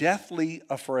is deathly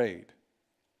afraid.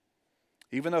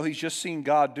 Even though he's just seen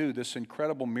God do this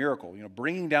incredible miracle,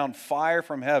 bringing down fire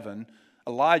from heaven,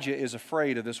 Elijah is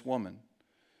afraid of this woman.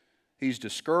 He's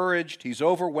discouraged. He's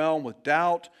overwhelmed with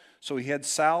doubt. So he heads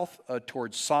south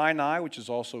towards Sinai, which is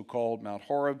also called Mount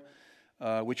Horeb,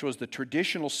 which was the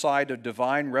traditional site of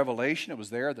divine revelation. It was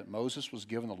there that Moses was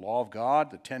given the law of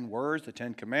God, the 10 words, the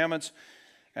 10 commandments.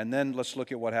 And then let's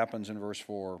look at what happens in verse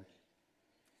 4.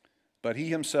 But he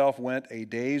himself went a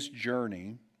day's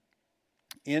journey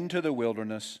into the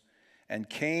wilderness and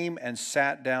came and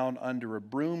sat down under a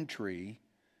broom tree,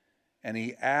 and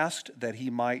he asked that he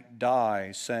might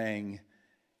die, saying,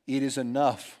 "It is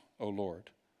enough, O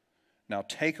Lord. Now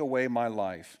take away my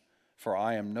life, for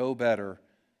I am no better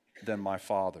than my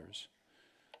fathers."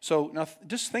 So now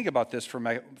just think about this for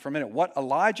a minute. What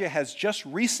Elijah has just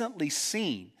recently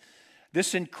seen,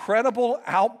 this incredible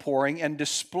outpouring and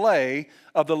display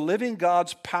of the living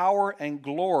God's power and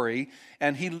glory,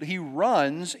 and he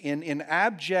runs in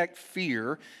abject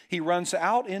fear. He runs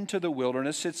out into the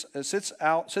wilderness,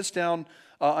 sits down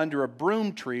under a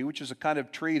broom tree, which is a kind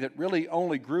of tree that really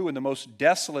only grew in the most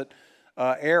desolate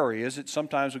areas. It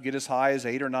sometimes would get as high as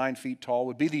 8 or 9 feet tall,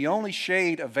 would be the only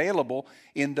shade available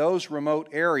in those remote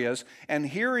areas. And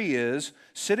here he is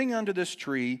sitting under this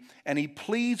tree, and he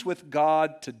pleads with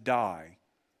God to die.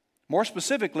 More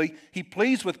specifically, he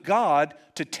pleads with God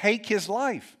to take his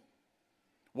life.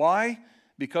 Why?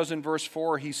 Because in verse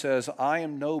 4 he says, I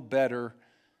am no better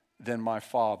than my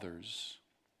fathers.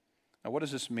 Now what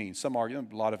does this mean? Some argue,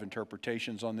 a lot of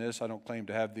interpretations on this. I don't claim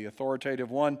to have the authoritative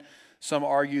one. Some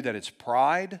argue that it's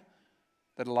pride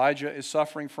that Elijah is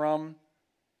suffering from.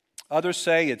 Others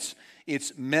say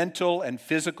it's mental and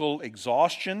physical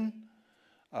exhaustion.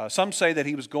 Some say that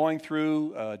he was going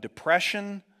through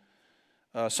depression.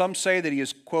 Some say that he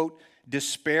is, quote,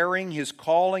 despairing his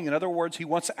calling. In other words, he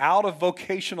wants out of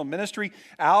vocational ministry,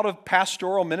 out of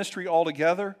pastoral ministry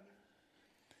altogether.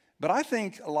 But I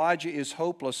think Elijah is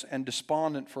hopeless and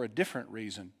despondent for a different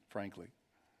reason, frankly.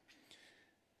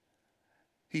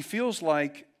 He feels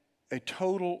like a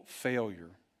total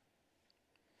failure.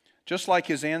 Just like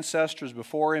his ancestors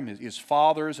before him, his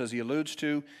fathers, as he alludes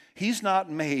to, he's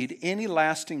not made any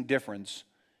lasting difference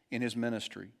in his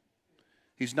ministry.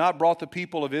 He's not brought the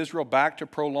people of Israel back to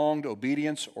prolonged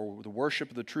obedience or the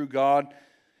worship of the true God.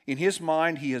 In his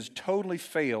mind, he has totally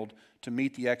failed to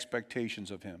meet the expectations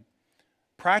of him.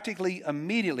 Practically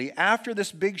immediately after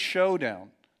this big showdown,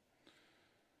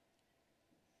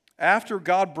 after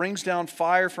God brings down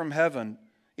fire from heaven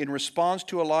in response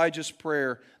to Elijah's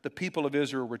prayer, the people of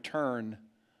Israel return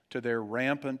to their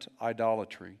rampant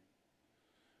idolatry.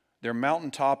 Their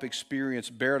mountaintop experience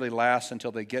barely lasts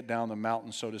until they get down the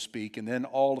mountain, so to speak, and then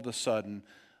all of a sudden,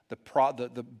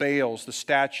 the Baals, the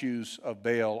statues of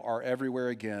Baal are everywhere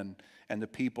again, and the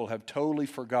people have totally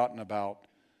forgotten about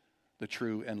the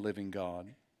true and living God.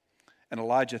 And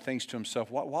Elijah thinks to himself,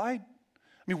 why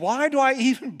do I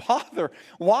even bother?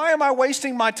 Why am I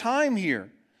wasting my time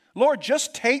here? Lord,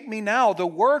 just take me now. The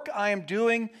work I am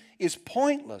doing is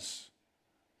pointless.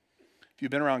 If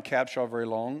you've been around Capshaw very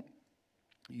long,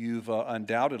 you've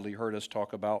undoubtedly heard us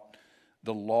talk about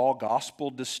the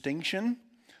law-gospel distinction.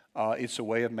 It's a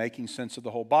way of making sense of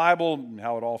the whole Bible and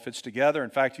how it all fits together. In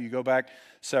fact, if you go back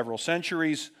several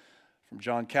centuries, from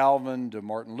John Calvin to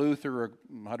Martin Luther,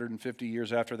 150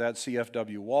 years after that,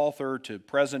 C.F.W. Walther, to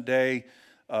present day,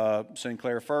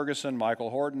 Sinclair Ferguson, Michael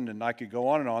Horton, and I could go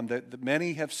on and on, that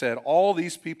many have said, all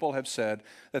these people have said,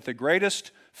 that the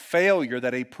greatest failure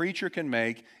that a preacher can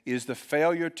make is the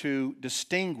failure to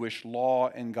distinguish law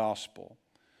and gospel.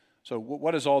 So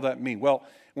what does all that mean? Well,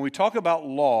 when we talk about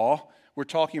law, we're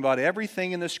talking about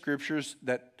everything in the Scriptures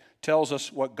that tells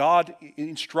us what God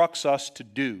instructs us to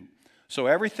do. So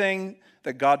everything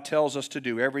that God tells us to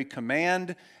do, every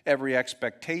command, every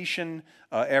expectation,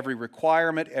 every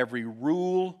requirement, every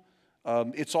rule,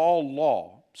 it's all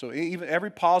law. So even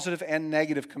every positive and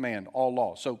negative command, all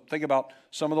law. So think about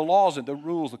some of the laws and the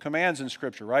rules, the commands in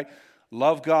Scripture, right?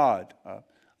 Love God,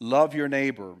 love your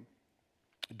neighbor,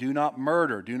 do not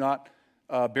murder, do not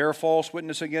bear false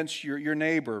witness against your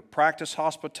neighbor, practice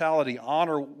hospitality,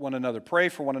 honor one another, pray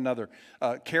for one another,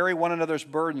 carry one another's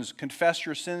burdens, confess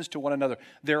your sins to one another.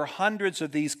 There are hundreds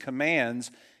of these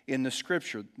commands in the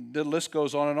Scripture. The list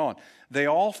goes on and on. They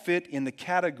all fit in the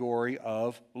category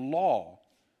of law,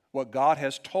 what God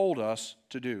has told us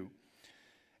to do.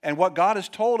 And what God has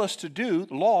told us to do,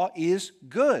 law, is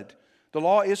good. The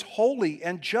law is holy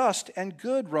and just and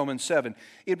good, Romans 7.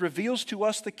 It reveals to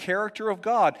us the character of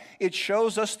God. It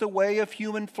shows us the way of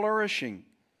human flourishing.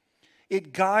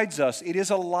 It guides us. It is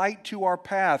a light to our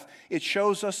path. It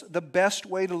shows us the best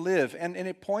way to live, and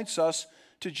it points us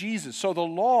to Jesus. So the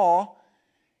law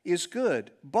is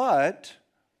good, but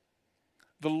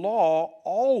the law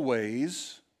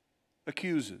always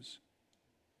accuses.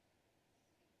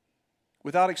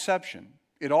 Without exception,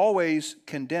 it always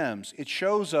condemns. It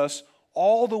shows us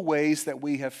all the ways that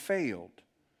we have failed.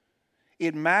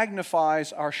 It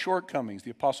magnifies our shortcomings.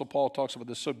 The Apostle Paul talks about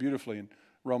this so beautifully in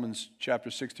Romans chapter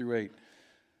 6 through 8.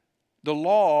 The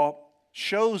law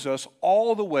shows us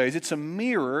all the ways. It's a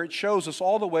mirror. It shows us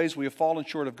all the ways we have fallen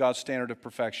short of God's standard of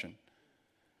perfection.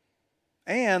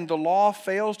 And the law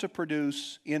fails to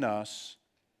produce in us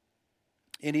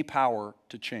any power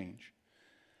to change.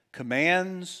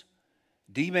 Commands,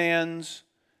 demands,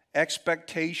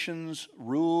 expectations,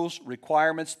 rules,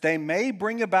 requirements, they may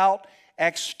bring about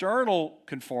external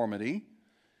conformity,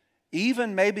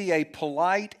 even maybe a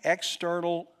polite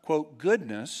external, quote,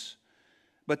 goodness,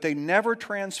 but they never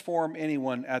transform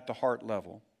anyone at the heart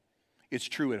level. It's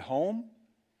true at home.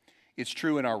 It's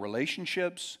true in our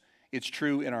relationships. It's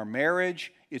true in our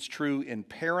marriage. It's true in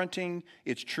parenting.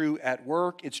 It's true at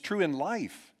work. It's true in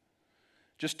life.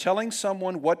 Just telling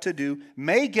someone what to do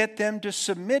may get them to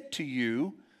submit to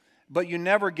you, but you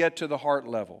never get to the heart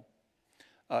level.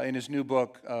 In his new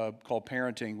book called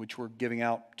Parenting, which we're giving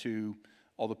out to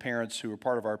all the parents who are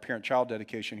part of our parent-child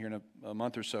dedication here in a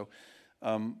month or so,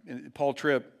 Paul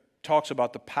Tripp talks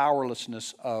about the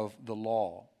powerlessness of the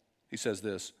law. He says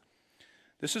this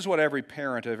is what every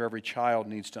parent of every child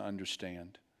needs to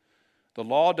understand. The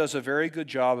law does a very good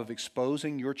job of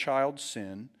exposing your child's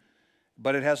sin,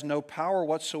 but it has no power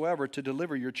whatsoever to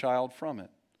deliver your child from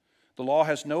it. The law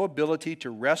has no ability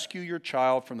to rescue your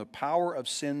child from the power of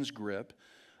sin's grip.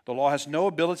 The law has no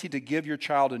ability to give your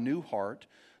child a new heart.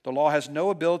 The law has no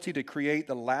ability to create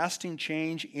the lasting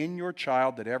change in your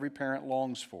child that every parent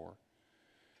longs for.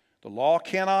 The law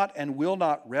cannot and will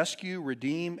not rescue,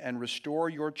 redeem, and restore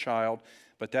your child,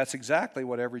 but that's exactly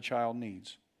what every child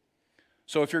needs.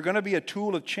 So if you're going to be a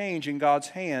tool of change in God's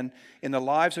hand in the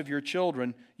lives of your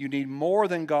children, you need more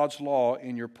than God's law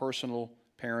in your personal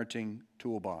parenting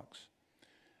toolbox.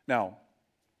 Now,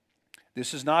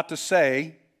 this is not to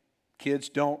say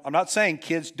I'm not saying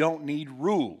kids don't need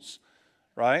rules,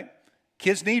 right?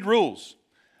 Kids need rules.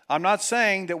 I'm not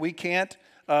saying that we can't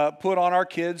put on our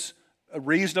kids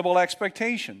reasonable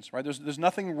expectations, right? There's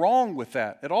nothing wrong with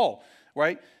that at all,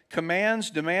 right?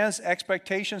 Commands, demands,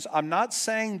 expectations, I'm not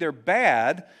saying they're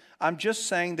bad. I'm just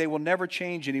saying they will never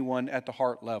change anyone at the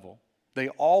heart level. They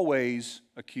always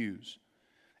accuse.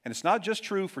 And it's not just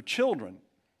true for children.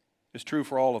 It's true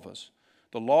for all of us.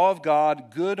 The law of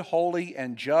God, good, holy,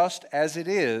 and just as it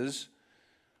is,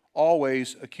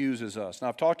 always accuses us. Now,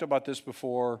 I've talked about this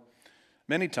before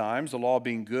many times, the law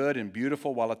being good and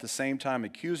beautiful while at the same time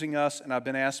accusing us. And I've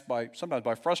been asked sometimes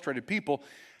by frustrated people,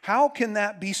 how can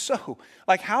that be so?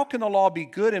 Like, how can the law be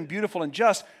good and beautiful and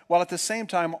just while at the same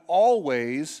time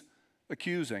always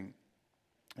accusing?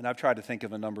 And I've tried to think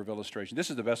of a number of illustrations. This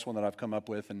is the best one that I've come up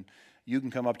with, and you can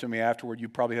come up to me afterward. You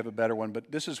probably have a better one,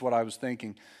 but this is what I was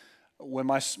thinking. When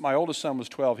my oldest son was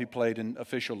 12, he played in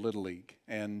official Little League,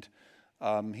 and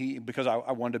because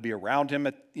I wanted to be around him,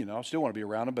 I still want to be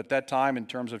around him, but at that time in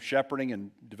terms of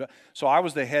shepherding so I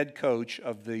was the head coach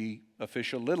of the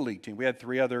official Little League team. We had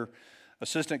 3 other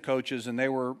assistant coaches, and they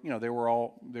were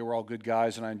all good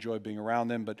guys, and I enjoyed being around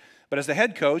them. But as the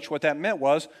head coach, what that meant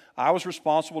was I was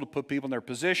responsible to put people in their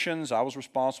positions. I was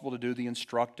responsible to do the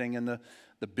instructing and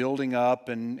the building up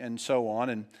and so on.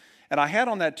 And I had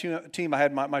on that team, I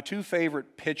had my 2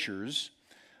 favorite pitchers.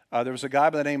 There was a guy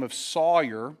by the name of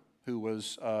Sawyer, who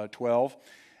was 12,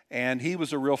 and he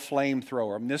was a real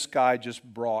flamethrower. I mean, this guy just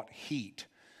brought heat.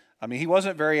 I mean, he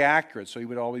wasn't very accurate, so he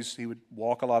would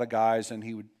walk a lot of guys, and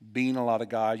he would bean a lot of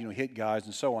guys, hit guys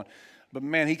and so on. But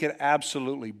man, he could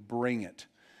absolutely bring it.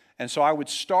 And so I would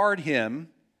start him.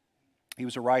 He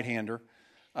was a right-hander.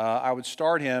 I would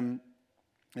start him,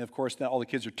 and of course, now all the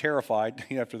kids are terrified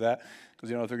after that because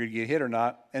they don't know if they're going to get hit or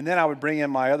not. And then I would bring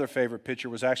in my other favorite pitcher,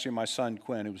 was actually my son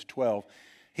Quinn, who was 12.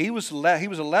 He was a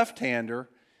left-hander.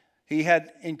 He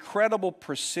had incredible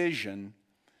precision,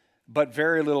 but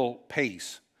very little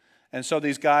pace. And so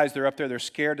these guys, they're up there, they're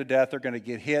scared to death, they're going to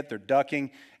get hit, they're ducking.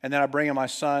 And then I bring in my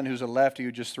son, who's a lefty,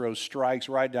 who just throws strikes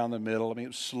right down the middle. I mean, it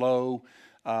was slow,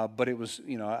 but it was,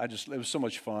 it was so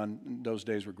much fun. Those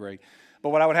days were great. But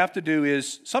what I would have to do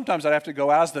is, sometimes I'd have to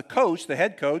go out as the coach, the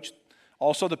head coach,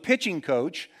 also the pitching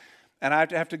coach, and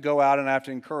I'd have to go out and I have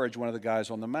to encourage one of the guys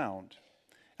on the mound.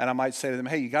 And I might say to them,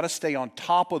 hey, you got to stay on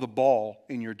top of the ball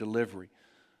in your delivery.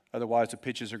 Otherwise, the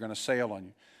pitches are going to sail on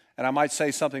you. And I might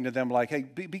say something to them like, hey,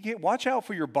 watch out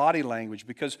for your body language,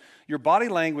 because your body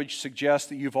language suggests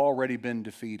that you've already been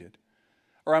defeated.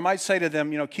 Or I might say to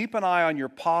them, keep an eye on your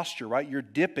posture, right? You're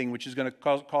dipping, which is going to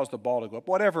cause the ball to go up,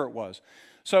 whatever it was.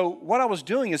 So what I was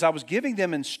doing is I was giving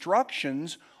them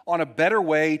instructions on a better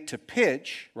way to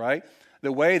pitch, right?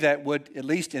 The way that would, at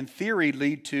least in theory,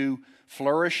 lead to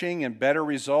flourishing and better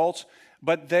results.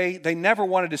 But they never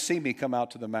wanted to see me come out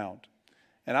to the mound.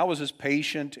 And I was as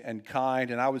patient and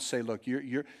kind, and I would say, look,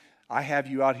 I have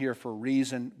you out here for a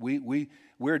reason.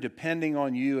 We're depending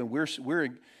on you,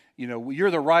 and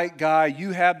you're the right guy.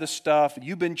 You have the stuff.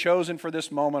 You've been chosen for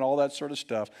this moment, all that sort of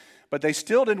stuff. But they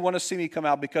still didn't want to see me come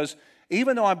out, because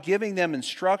even though I'm giving them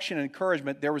instruction and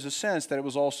encouragement, there was a sense that it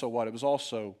was also what? It was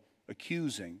also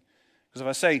accusing. Because if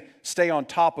I say, stay on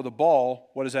top of the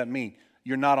ball, what does that mean?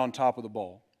 You're not on top of the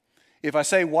ball. If I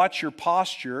say, watch your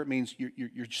posture, it means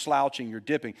you're slouching, you're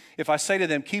dipping. If I say to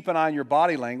them, keep an eye on your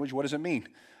body language, what does it mean?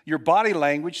 Your body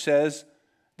language says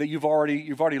that you've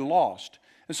already lost.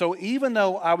 And so even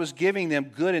though I was giving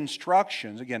them good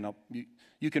instructions, again,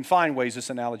 you can find ways this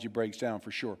analogy breaks down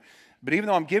for sure. But even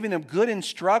though I'm giving them good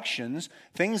instructions,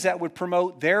 things that would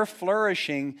promote their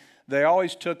flourishing, they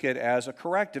always took it as a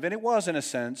corrective. And it was, in a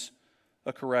sense,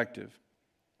 a corrective.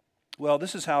 Well,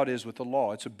 this is how it is with the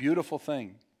law. It's a beautiful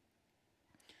thing.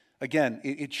 Again,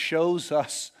 it shows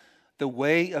us the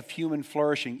way of human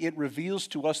flourishing. It reveals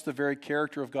to us the very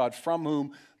character of God from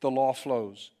whom the law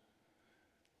flows.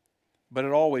 But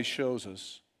it always shows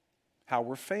us how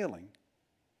we're failing.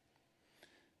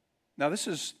 Now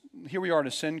here we are in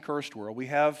a sin-cursed world. We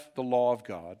have the law of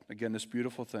God, again, this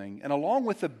beautiful thing. And along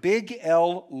with the big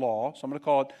L law, so I'm going to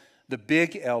call it the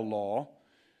big L law,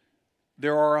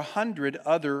 there are 100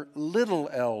 other little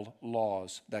L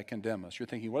laws that condemn us. You're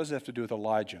thinking, what does that have to do with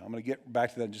Elijah? I'm going to get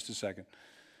back to that in just a second.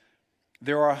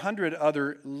 There are 100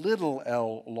 other little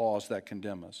L laws that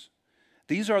condemn us.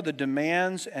 These are the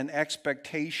demands and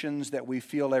expectations that we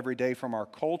feel every day from our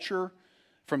culture,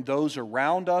 from those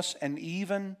around us, and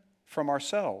even from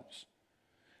ourselves.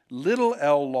 Little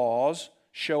L laws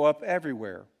show up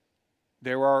everywhere.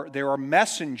 There are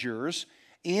messengers,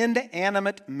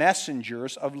 inanimate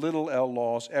messengers of little L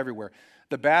laws everywhere.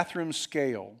 The bathroom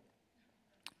scale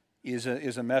is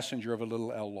a messenger of a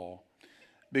little L law.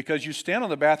 Because you stand on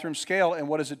the bathroom scale, and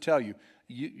what does it tell you?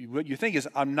 What you think is,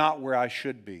 I'm not where I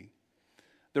should be.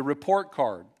 The report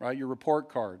card, right? Your report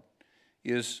card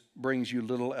brings you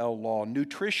little L law.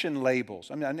 Nutrition labels.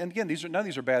 I mean, and again, none of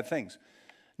these are bad things.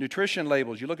 Nutrition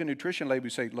labels. You look at nutrition labels, you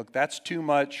say, look, that's too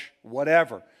much,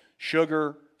 whatever.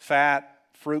 Sugar, fat,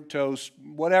 fructose,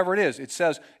 whatever it is. It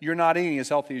says you're not eating as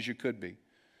healthy as you could be.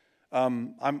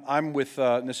 I'm with,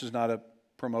 and this is not a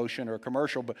promotion or a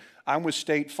commercial, but I'm with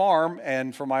State Farm,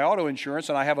 and for my auto insurance,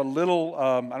 and I have a little,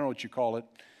 I don't know what you call it,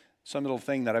 some little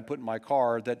thing that I put in my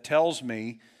car that tells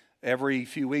me every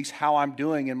few weeks how I'm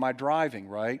doing in my driving,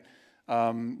 right?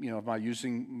 Am I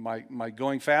using my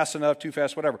going fast enough, too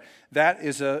fast, whatever. That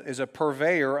is a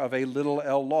purveyor of a little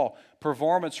L law.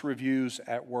 Performance reviews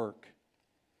at work,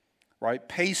 right?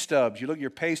 Pay stubs. You look at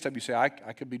your pay stub, you say, I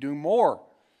could be doing more.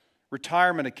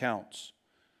 Retirement accounts,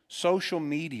 social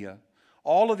media.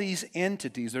 All of these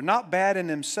entities, they're not bad in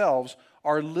themselves,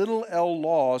 are little L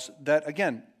laws that,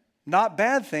 again, not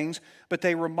bad things, but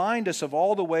they remind us of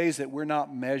all the ways that we're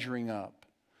not measuring up,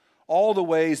 all the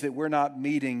ways that we're not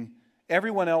meeting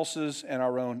everyone else's and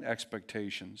our own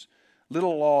expectations.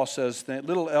 Little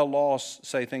L laws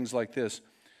say things like this: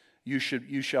 you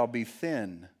shall be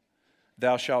thin,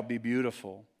 thou shalt be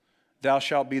beautiful, thou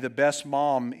shalt be the best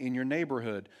mom in your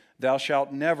neighborhood, thou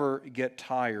shalt never get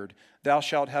tired, thou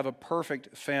shalt have a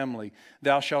perfect family,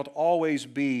 thou shalt always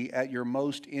be at your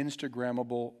most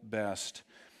Instagrammable best.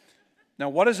 Now,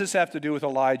 what does this have to do with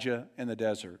Elijah in the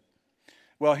desert?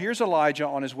 Well, here's Elijah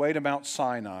on his way to Mount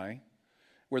Sinai,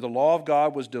 where the law of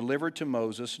God was delivered to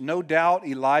Moses. No doubt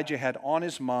Elijah had on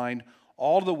his mind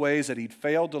all the ways that he'd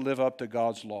failed to live up to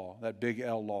God's law, that big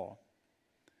L law.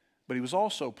 But he was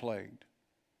also plagued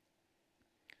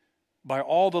by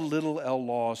all the little L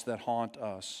laws that haunt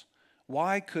us.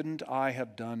 Why couldn't I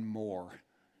have done more?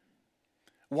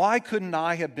 Why couldn't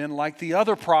I have been like the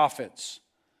other prophets?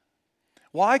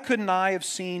 Why couldn't I have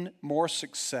seen more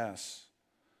success?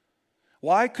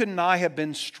 Why couldn't I have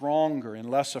been stronger and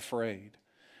less afraid?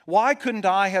 Why couldn't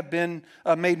I have been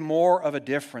made more of a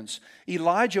difference?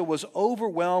 Elijah was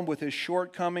overwhelmed with his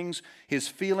shortcomings, his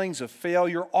feelings of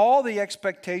failure, all the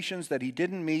expectations that he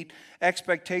didn't meet,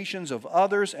 expectations of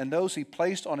others and those he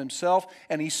placed on himself.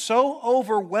 And he's so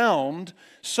overwhelmed,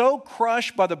 so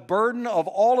crushed by the burden of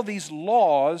all of these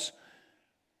laws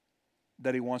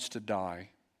that he wants to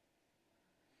die.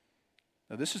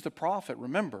 Now, this is the prophet,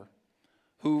 remember,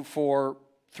 who for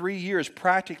 3 years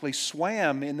practically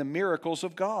swam in the miracles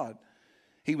of God.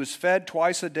 He was fed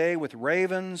twice a day with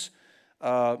ravens.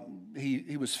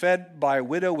 He was fed by a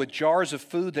widow with jars of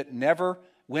food that never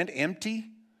went empty.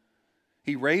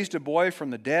 He raised a boy from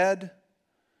the dead.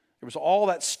 There was all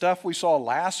that stuff we saw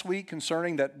last week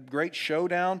concerning that great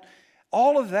showdown.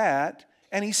 All of that,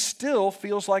 and he still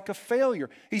feels like a failure.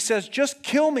 He says, just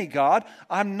kill me, God.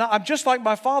 I'm just like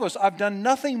my fathers. I've done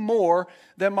nothing more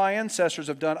than my ancestors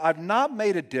have done. I've not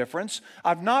made a difference.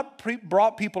 I've not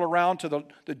brought people around to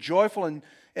the joyful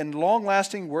and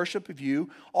long-lasting worship of you.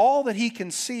 All that he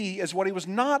can see is what he was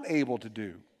not able to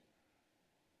do,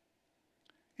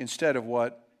 instead of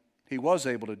what he was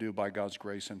able to do by God's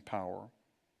grace and power.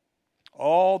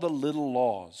 All the little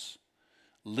laws,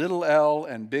 little L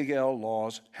and big L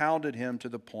laws, hounded him to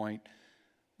the point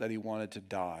that he wanted to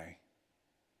die.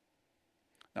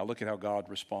 Now look at how God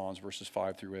responds, verses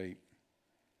 5 through 8.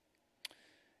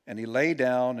 And he lay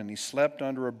down and he slept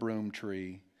under a broom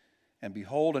tree. And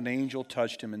behold, an angel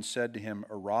touched him and said to him,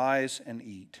 Arise and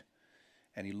eat.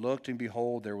 And he looked, and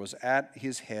behold, there was at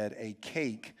his head a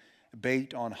cake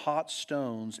baked on hot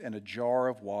stones and a jar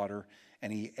of water.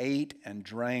 And he ate and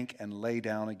drank and lay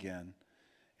down again.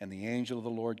 And the angel of the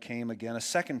Lord came again a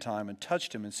second time and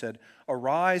touched him and said,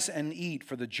 Arise and eat,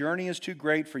 for the journey is too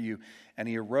great for you. And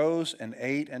he arose and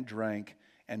ate and drank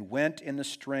and went in the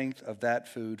strength of that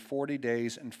food 40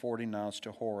 days and 40 nights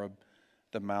to Horeb,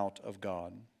 the mount of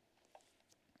God.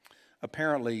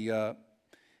 Apparently,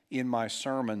 in my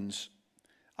sermons,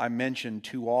 I mention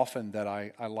too often that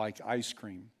I like ice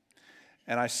cream.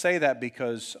 And I say that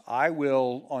because I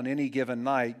will, on any given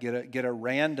night, get a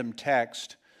random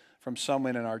text from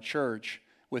someone in our church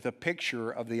with a picture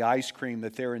of the ice cream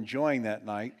that they're enjoying that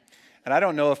night. And I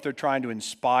don't know if they're trying to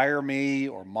inspire me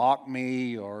or mock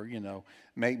me or,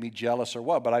 make me jealous or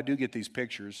what, but I do get these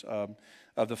pictures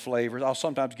of the flavors. I'll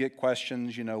sometimes get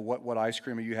questions, what ice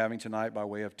cream are you having tonight by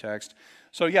way of text.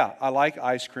 So yeah, I like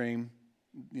ice cream,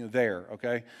 there,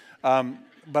 okay?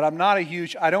 But I'm not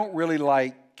I don't really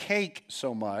like cake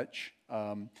so much.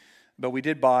 But we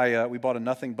did we bought a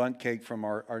nothing bundt cake from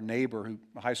our neighbor,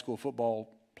 a high school football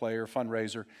player,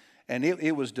 fundraiser, and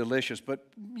it was delicious. But,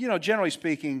 generally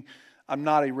speaking, I'm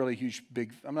not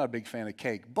a big fan of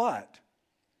cake. But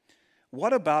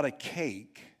what about a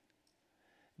cake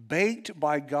baked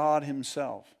by God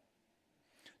himself?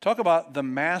 Talk about the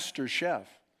master chef.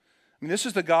 I mean, this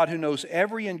is the God who knows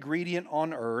every ingredient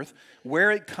on earth,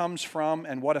 where it comes from,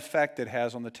 and what effect it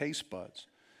has on the taste buds.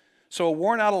 So a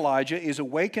worn-out Elijah is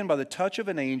awakened by the touch of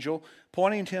an angel,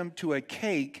 pointing him to a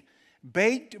cake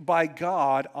baked by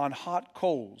God on hot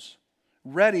coals,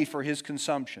 ready for his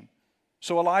consumption.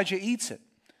 So Elijah eats it.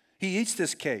 He eats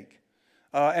this cake.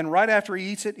 And right after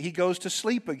he eats it, he goes to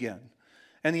sleep again.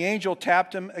 And the angel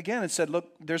tapped him again and said,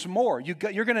 look, there's more. You're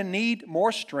going to need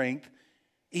more strength.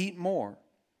 Eat more.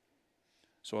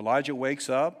 So Elijah wakes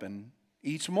up and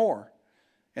eats more,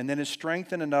 and then is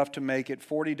strengthened enough to make it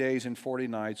 40 days and 40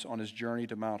 nights on his journey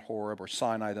to Mount Horeb, or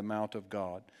Sinai, the Mount of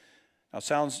God. Now, it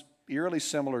sounds eerily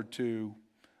similar to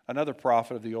another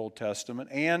prophet of the Old Testament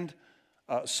and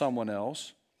someone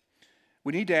else.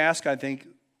 We need to ask, I think,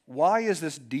 why is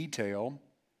this detail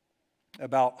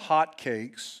about hot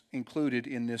cakes included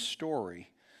in this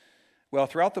story? Well,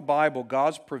 throughout the Bible,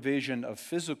 God's provision of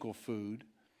physical food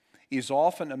is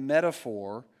often a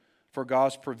metaphor for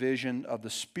God's provision of the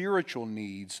spiritual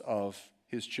needs of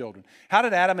his children. How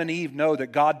did Adam and Eve know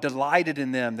that God delighted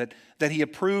in them, that he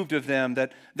approved of them,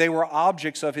 that they were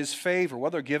objects of his favor?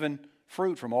 Well, they're given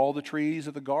fruit from all the trees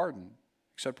of the garden,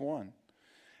 except one.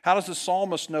 How does the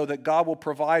psalmist know that God will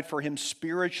provide for him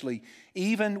spiritually,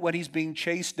 even when he's being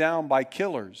chased down by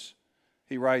killers?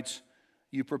 He writes,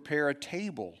 you prepare a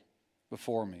table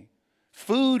before me,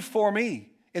 food for me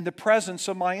in the presence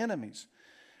of my enemies.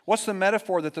 What's the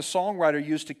metaphor that the songwriter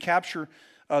used to capture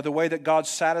the way that God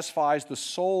satisfies the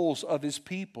souls of his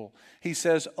people? He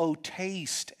says, oh,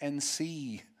 taste and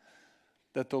see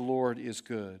that the Lord is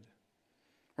good.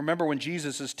 Remember when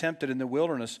Jesus is tempted in the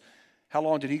wilderness, how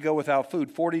long did he go without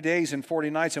food? 40 days and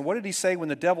 40 nights. And what did he say when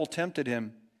the devil tempted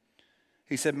him?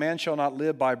 He said, man shall not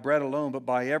live by bread alone, but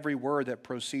by every word that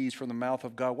proceeds from the mouth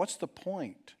of God. What's the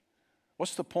point?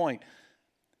 What's the point?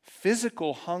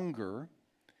 Physical hunger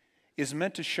is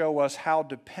meant to show us how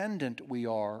dependent we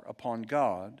are upon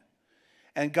God.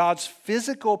 And God's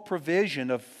physical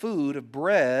provision of food, of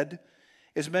bread,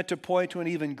 is meant to point to an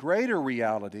even greater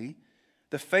reality,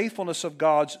 the faithfulness of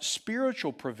God's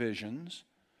spiritual provisions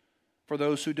for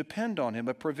those who depend on him,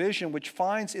 a provision which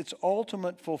finds its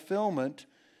ultimate fulfillment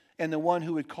in the one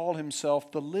who would call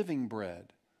himself the living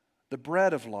bread, the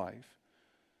bread of life.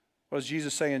 What does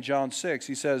Jesus say in John 6?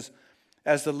 He says,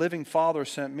 as the living Father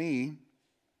sent me,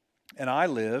 and I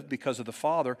live because of the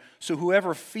Father, so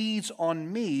whoever feeds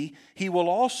on me, he will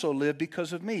also live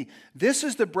because of me. This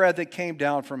is the bread that came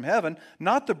down from heaven,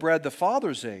 not the bread the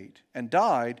fathers ate and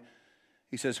died.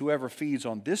 He says, whoever feeds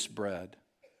on this bread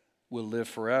will live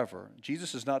forever.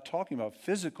 Jesus is not talking about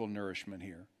physical nourishment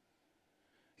here.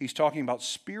 He's talking about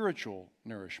spiritual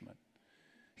nourishment.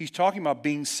 He's talking about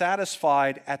being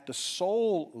satisfied at the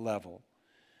soul level.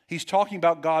 He's talking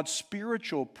about God's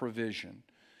spiritual provision.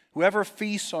 Whoever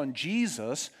feasts on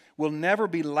Jesus will never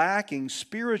be lacking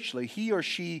spiritually. He or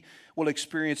she will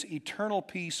experience eternal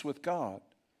peace with God.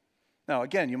 Now,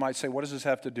 again, you might say, what does this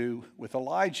have to do with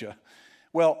Elijah?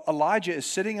 Well, Elijah is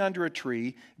sitting under a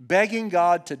tree begging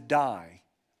God to die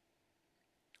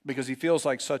because he feels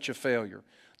like such a failure.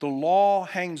 The law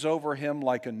hangs over him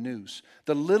like a noose.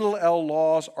 The little L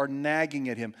laws are nagging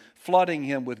at him, flooding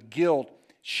him with guilt,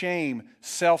 shame,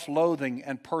 self-loathing,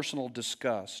 and personal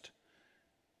disgust.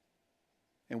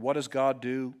 And what does God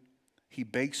do? He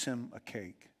bakes him a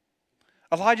cake.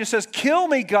 Elijah says, kill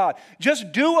me, God.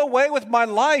 Just do away with my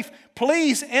life.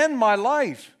 Please end my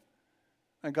life.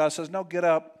 And God says, no, get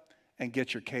up and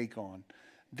get your cake on.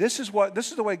 This is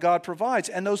the way God provides.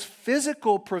 And those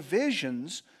physical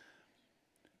provisions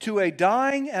to a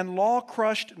dying and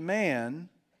law-crushed man,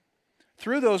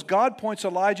 through those, God points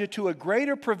Elijah to a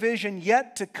greater provision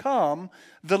yet to come,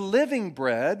 the living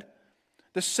bread,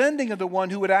 the sending of the one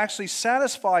who would actually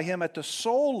satisfy him at the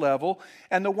soul level,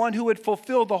 and the one who would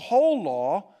fulfill the whole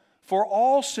law for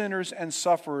all sinners and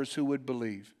sufferers who would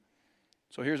believe.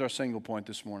 So here's our single point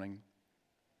this morning.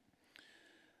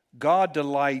 God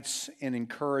delights in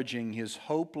encouraging His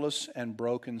hopeless and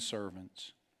broken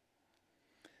servants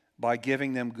by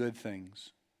giving them good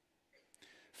things.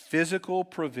 Physical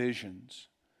provisions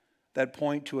that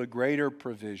point to a greater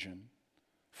provision,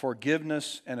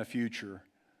 forgiveness, and a future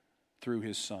through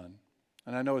His Son.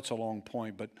 And I know it's a long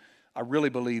point, but I really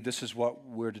believe this is what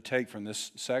we're to take from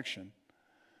this section.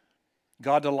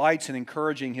 God delights in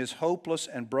encouraging His hopeless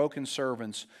and broken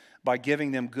servants by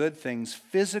giving them good things,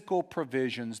 physical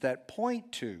provisions that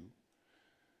point to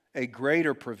a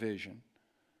greater provision,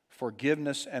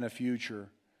 forgiveness, and a future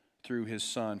through His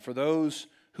Son, for those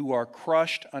who are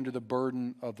crushed under the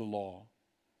burden of the law.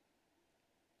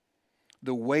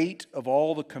 The weight of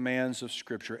all the commands of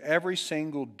Scripture, every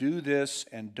single do this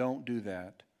and don't do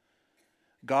that.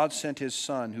 God sent His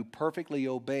Son who perfectly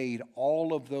obeyed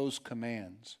all of those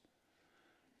commands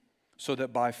so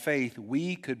that by faith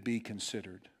we could be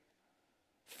considered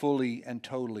fully and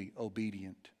totally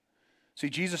obedient. See,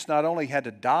 Jesus not only had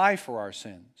to die for our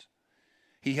sins,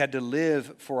 He had to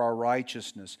live for our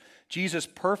righteousness. Jesus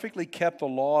perfectly kept the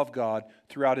law of God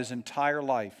throughout His entire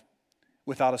life,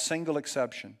 without a single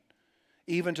exception,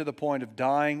 even to the point of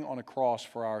dying on a cross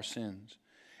for our sins.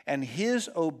 And His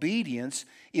obedience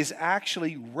is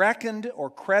actually reckoned or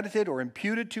credited or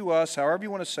imputed to us, however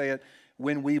you want to say it,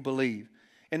 when we believe.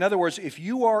 In other words, if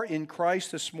you are in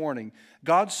Christ this morning,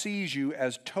 God sees you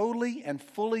as totally and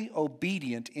fully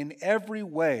obedient in every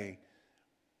way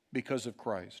because of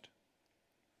Christ.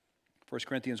 1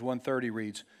 Corinthians 1:30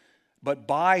 reads, "But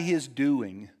by His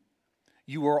doing,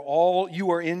 you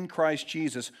are in Christ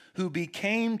Jesus, who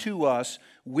became to us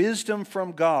wisdom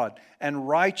from God and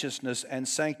righteousness and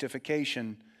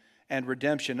sanctification and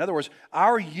redemption." In other words,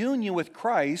 our union with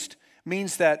Christ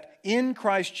means that in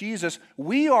Christ Jesus,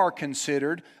 we are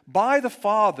considered by the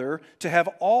Father to have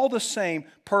all the same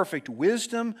perfect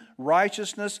wisdom,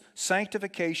 righteousness,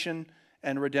 sanctification,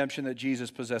 and redemption that Jesus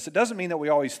possessed. It doesn't mean that we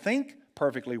always think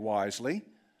perfectly wisely.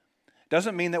 It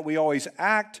doesn't mean that we always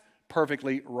act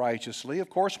perfectly righteously. Of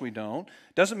course we don't.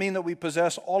 It doesn't mean that we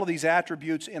possess all of these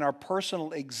attributes in our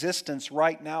personal existence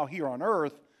right now here on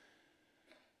earth.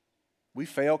 We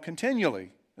fail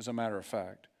continually, as a matter of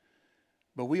fact.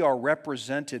 But we are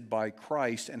represented by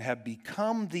Christ and have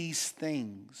become these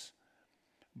things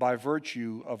by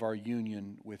virtue of our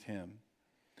union with Him.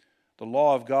 The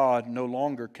law of God no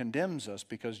longer condemns us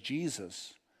because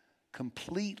Jesus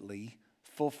completely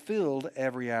fulfilled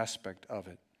every aspect of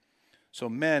it. So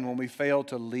men, when we fail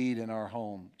to lead in our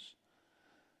homes,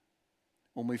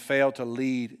 when we fail to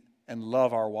lead and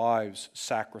love our wives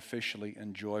sacrificially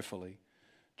and joyfully,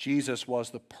 Jesus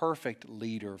was the perfect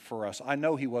leader for us. I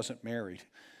know He wasn't married,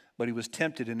 but He was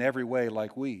tempted in every way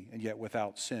like we, and yet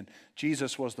without sin.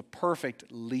 Jesus was the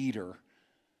perfect leader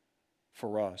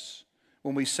for us.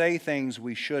 When we say things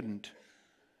we shouldn't,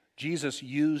 Jesus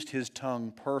used His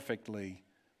tongue perfectly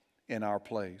in our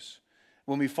place.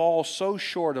 When we fall so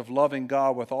short of loving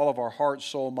God with all of our heart,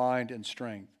 soul, mind, and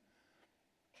strength,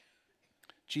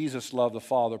 Jesus loved the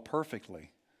Father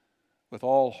perfectly with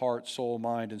all heart, soul,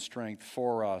 mind, and strength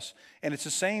for us. And it's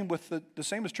the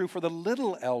same is true for the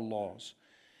little L laws.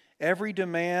 Every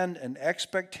demand and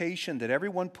expectation that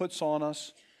everyone puts on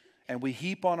us, and we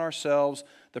heap on ourselves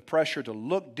the pressure to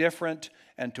look different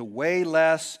and to weigh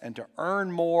less and to earn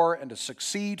more and to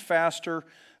succeed faster.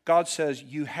 God says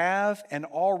you have and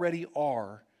already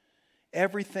are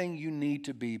everything you need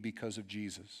to be because of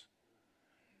Jesus.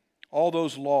 All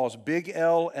those laws, big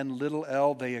L and little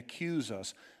l, they accuse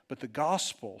us. But the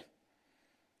gospel,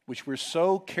 which we're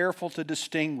so careful to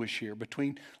distinguish here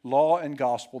between law and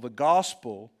gospel, the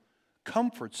gospel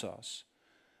comforts us.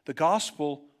 The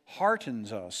gospel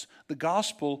heartens us. The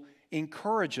gospel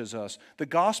encourages us. The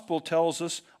gospel tells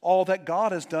us all that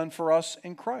God has done for us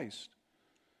in Christ.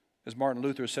 As Martin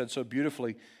Luther said so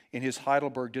beautifully in his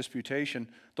Heidelberg Disputation,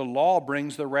 the law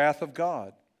brings the wrath of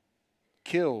God,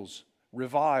 kills,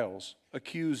 reviles,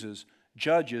 accuses,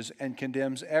 judges, and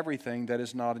condemns everything that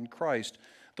is not in Christ.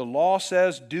 The law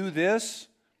says, do this,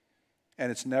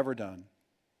 and it's never done.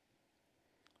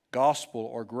 Gospel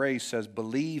or grace says,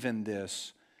 believe in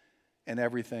this, and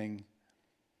everything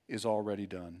is already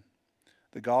done.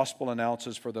 The gospel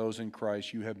announces for those in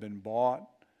Christ, you have been bought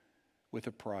with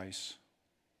a price.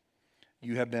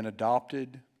 You have been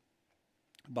adopted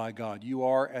by God. You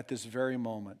are at this very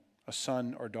moment a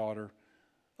son or daughter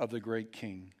of the great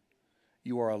King.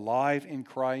 You are alive in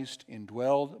Christ,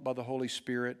 indwelled by the Holy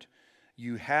Spirit.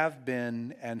 You have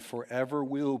been and forever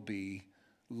will be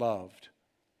loved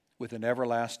with an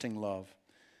everlasting love.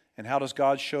 And how does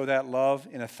God show that love?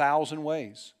 In 1,000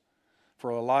 ways.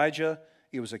 For Elijah,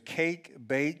 it was a cake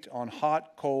baked on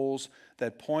hot coals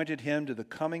that pointed him to the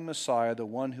coming Messiah, the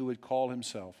one who would call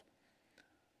himself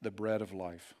the bread of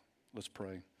life. Let's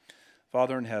pray.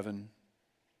 Father in heaven,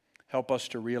 help us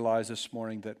to realize this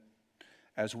morning that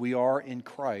as we are in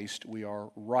Christ, we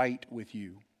are right with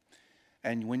you.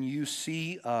 And when you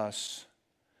see us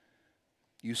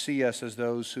as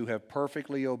those who have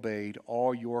perfectly obeyed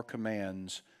all your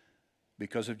commands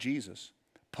because of Jesus.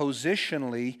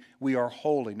 Positionally, we are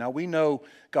holy. Now, we know,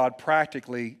 God,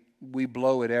 practically, we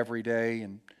blow it every day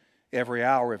and every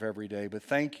hour of every day, but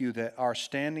thank you that our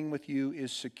standing with you is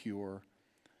secure,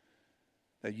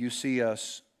 that you see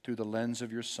us through the lens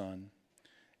of your Son,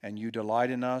 and you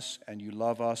delight in us, and you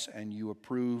love us, and you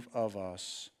approve of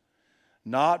us.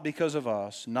 Not because of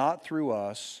us, not through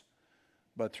us,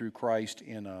 but through Christ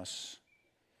in us.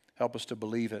 Help us to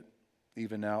believe it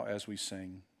even now as we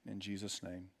sing. In Jesus'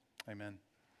 name, amen.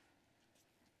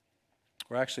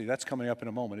 Or actually, that's coming up in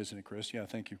a moment, isn't it, Chris? Yeah,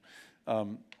 thank you.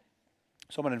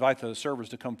 So I'm going to invite the servers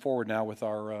to come forward now with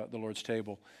our the Lord's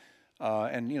table.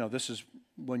 And, you know, this is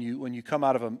when you come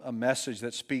out of a message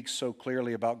that speaks so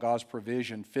clearly about God's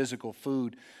provision, physical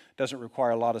food doesn't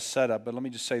require a lot of setup. But let me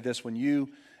just say this.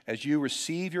 As you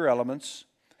receive your elements,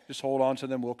 just hold on to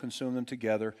them. We'll consume them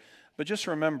together. But just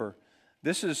remember,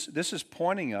 this is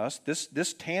pointing us,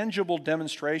 this tangible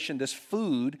demonstration, this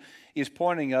food is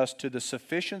pointing us to the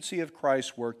sufficiency of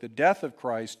Christ's work, the death of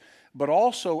Christ, but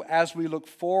also as we look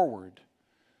forward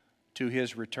to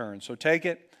His return. So take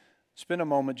it, spend a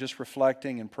moment just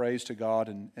reflecting and praise to God,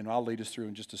 and I'll lead us through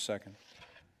in just a second.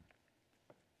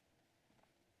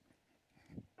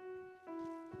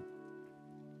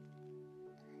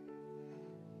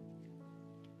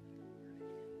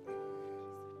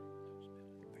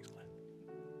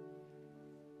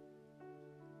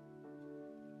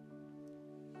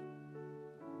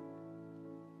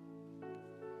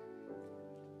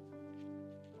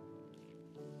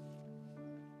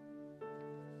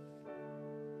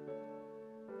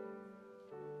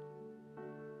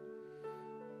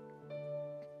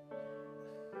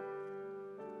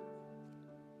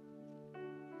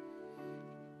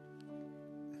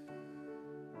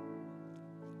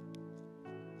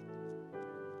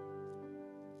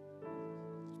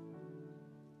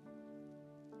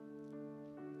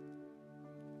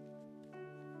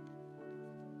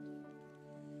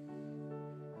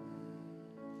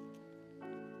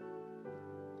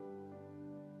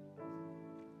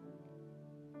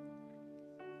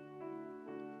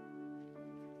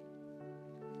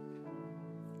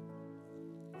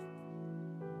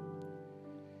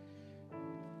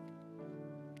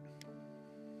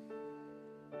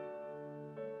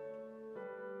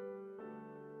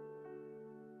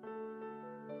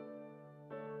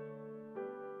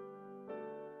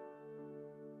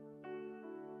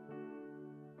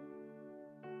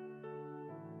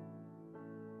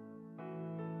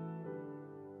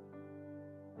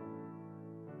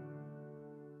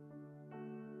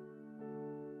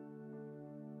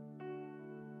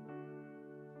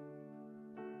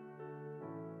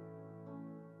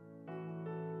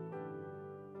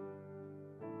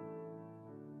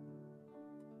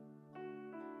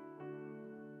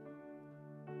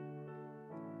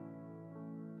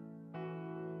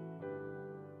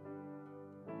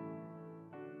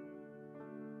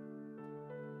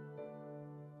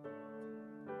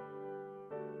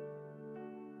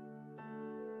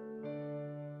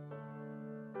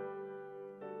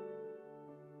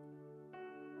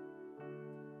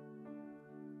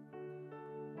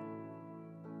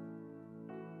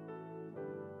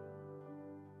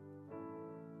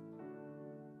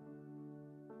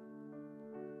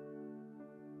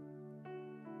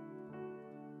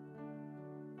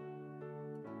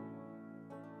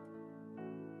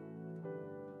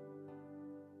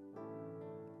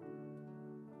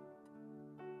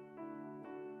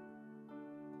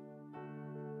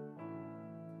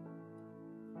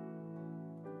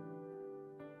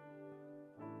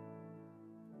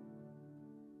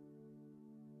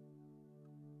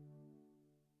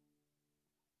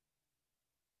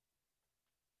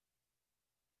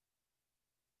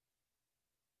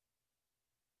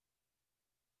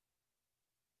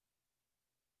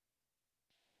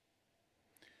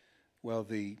 Well,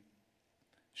 the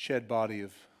shed body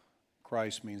of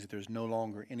Christ means that there's no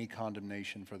longer any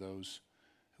condemnation for those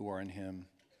who are in him.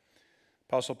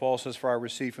 Apostle Paul says, "For I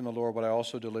received from the Lord what I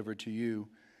also delivered to you,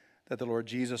 that the Lord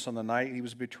Jesus, on the night he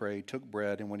was betrayed, took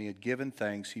bread, and when he had given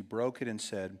thanks, he broke it and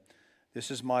said,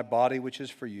 'This is my body which is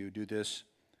for you. Do this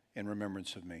in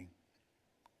remembrance of me.'"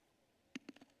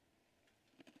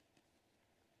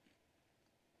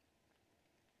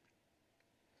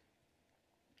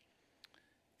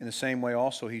 In the same way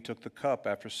also he took the cup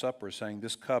after supper, saying,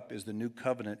 "This cup is the new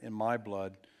covenant in my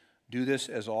blood. Do this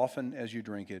as often as you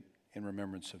drink it in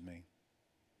remembrance of me."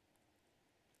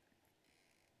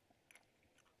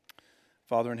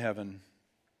 Father in heaven,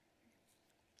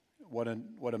 what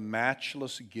a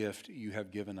matchless gift you have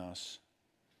given us,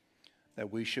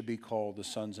 that we should be called the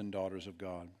sons and daughters of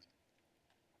God.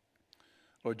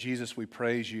 Lord Jesus, we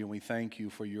praise you and we thank you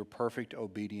for your perfect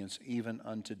obedience even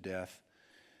unto death.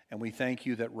 And we thank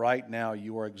you that right now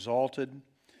you are exalted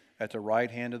at the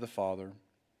right hand of the Father,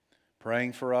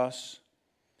 praying for us,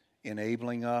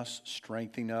 enabling us,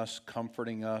 strengthening us,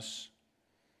 comforting us,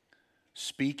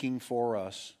 speaking for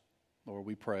us. Lord,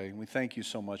 we pray, and we thank you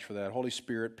so much for that. Holy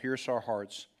Spirit, pierce our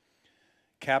hearts,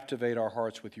 captivate our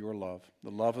hearts with your love,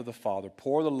 the love of the Father.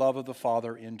 Pour the love of the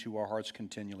Father into our hearts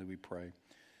continually, we pray.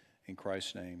 In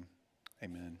Christ's name,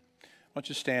 amen. Why don't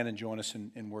you stand and join us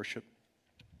in worship?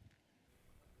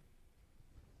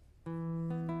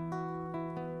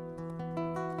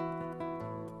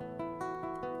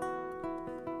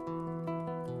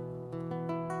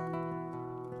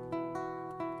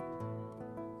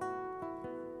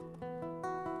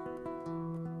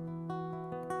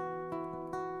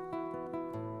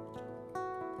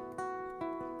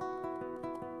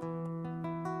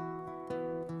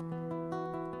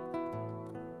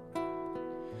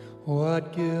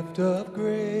 What gift of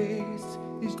grace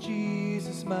is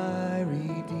Jesus my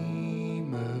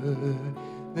Redeemer?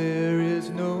 There is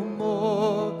no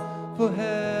more for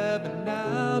heaven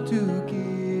now to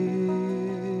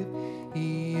give.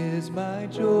 He is my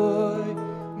joy,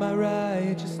 my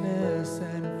righteousness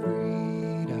and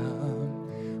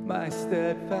freedom, my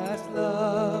steadfast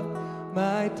love,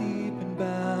 my deep and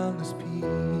boundless peace.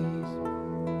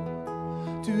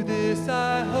 To this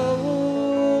I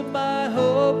hold, my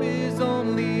hope is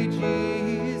only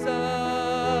Jesus,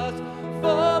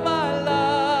 for my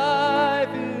life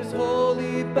is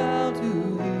wholly bound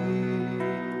to His.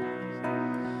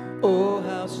 Oh,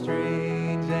 how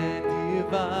strange and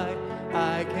divine,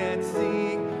 I can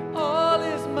sing, all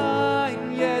is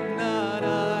mine, yet not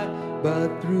I,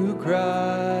 but through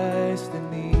Christ in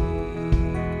me.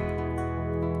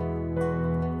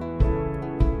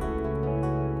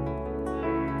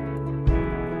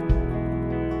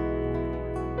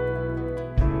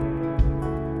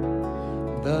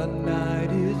 The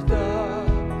night is dark,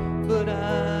 but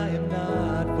I am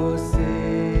not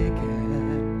forsaken,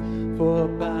 for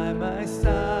by my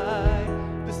side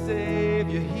the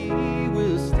Savior, He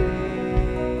will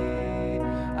stay.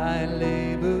 I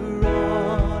labor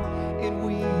on in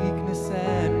weakness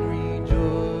and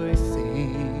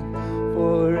rejoicing,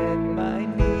 for in my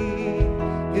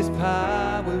need His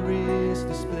power is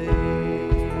displayed.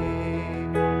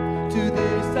 To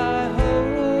this I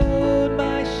hold,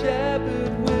 my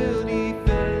shepherd will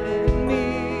defend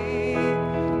me.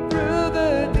 Through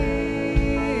the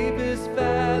deepest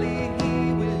valley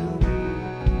He will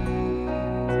lead.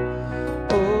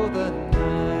 Oh, the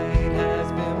night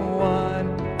has been won,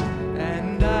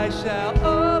 and I shall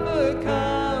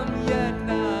overcome, yet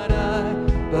not I,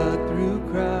 but through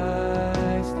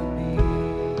Christ in me.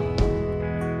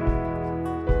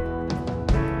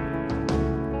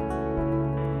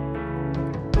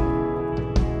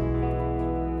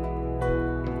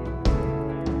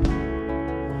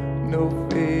 No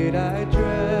fate I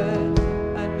dread,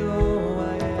 I know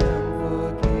I am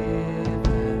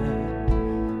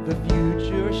forgiven. The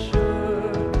future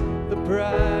sure, the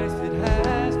price it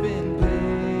has been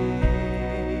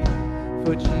paid.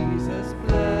 For Jesus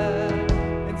bled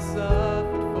and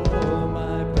suffered for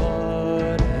my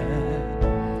pardon,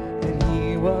 and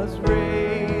He was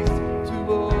raised to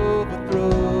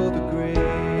overthrow the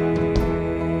grave.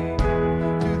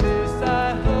 To this I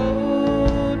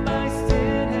hold, my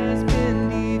sin has been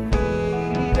defeated.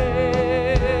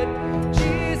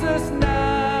 Jesus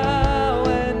now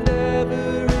and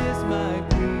ever is my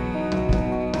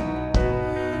plea.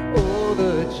 Oh,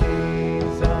 the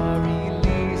chains are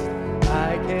released,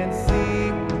 I can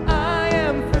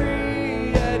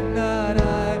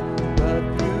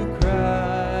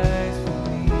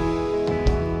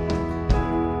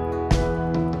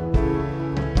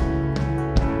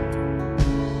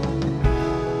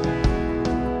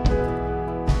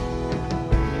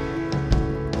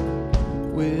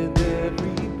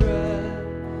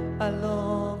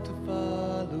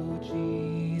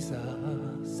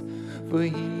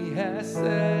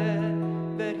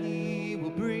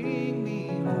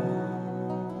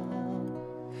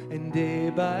day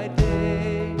by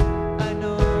day, I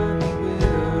know He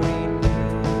will renew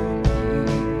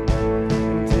me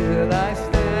until I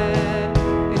stand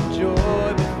in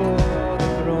joy before the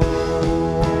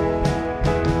throne.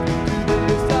 To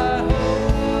this I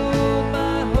hold,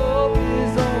 my hope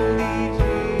is only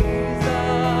Jesus.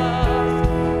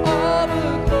 All the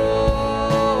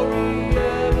glory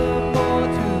evermore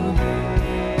to Him.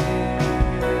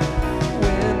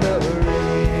 When the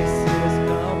race is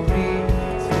complete,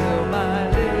 still my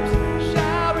lips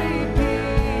shall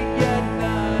repeat, yet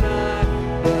not I,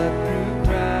 but through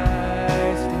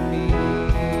Christ in me.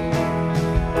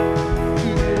 To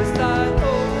this I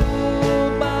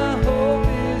hold, my hope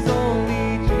is only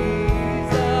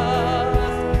Jesus.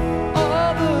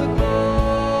 All the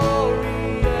glory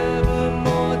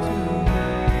evermore to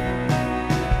Him.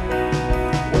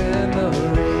 When the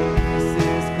race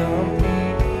is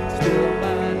complete, still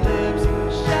my lips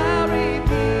shall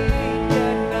repeat,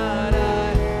 yet not I,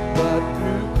 but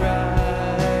through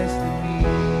Christ in me.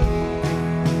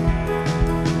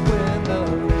 When the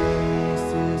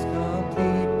race is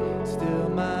complete, still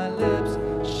my lips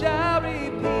shall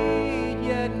repeat,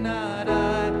 yet not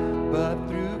I, but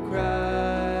through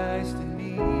Christ in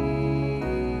me.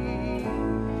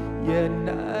 Yet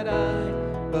not I,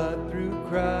 but through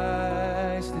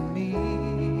Christ in me.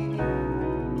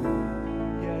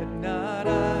 Yet not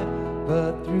I,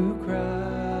 but through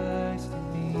Christ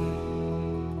in me.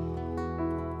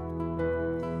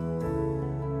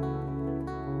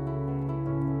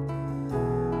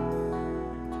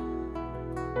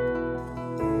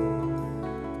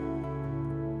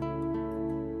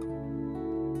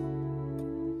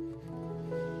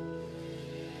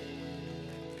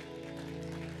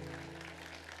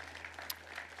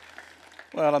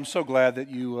 Well, I'm so glad that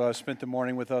you spent the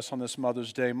morning with us on this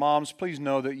Mother's Day. Moms, please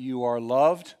know that you are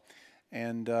loved,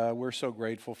 and we're so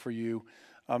grateful for you.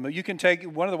 You can take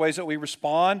one of the ways that we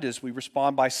respond is we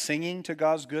respond by singing to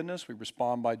God's goodness. We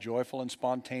respond by joyful and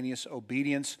spontaneous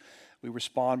obedience. We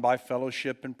respond by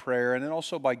fellowship and prayer, and then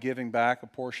also by giving back a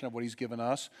portion of what He's given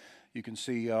us. You can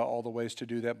see all the ways to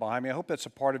do that behind me. I hope that's a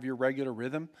part of your regular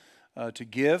rhythm. To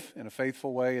give in a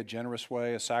faithful way, a generous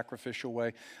way, a sacrificial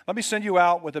way. Let me send you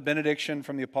out with a benediction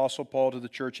from the Apostle Paul to the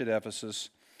church at Ephesus.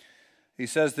 He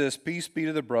says this, "Peace be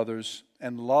to the brothers,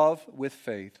 and love with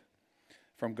faith,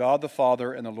 from God the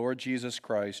Father and the Lord Jesus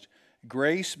Christ.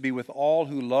 Grace be with all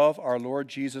who love our Lord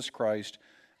Jesus Christ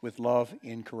with love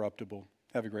incorruptible."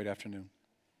 Have a great afternoon.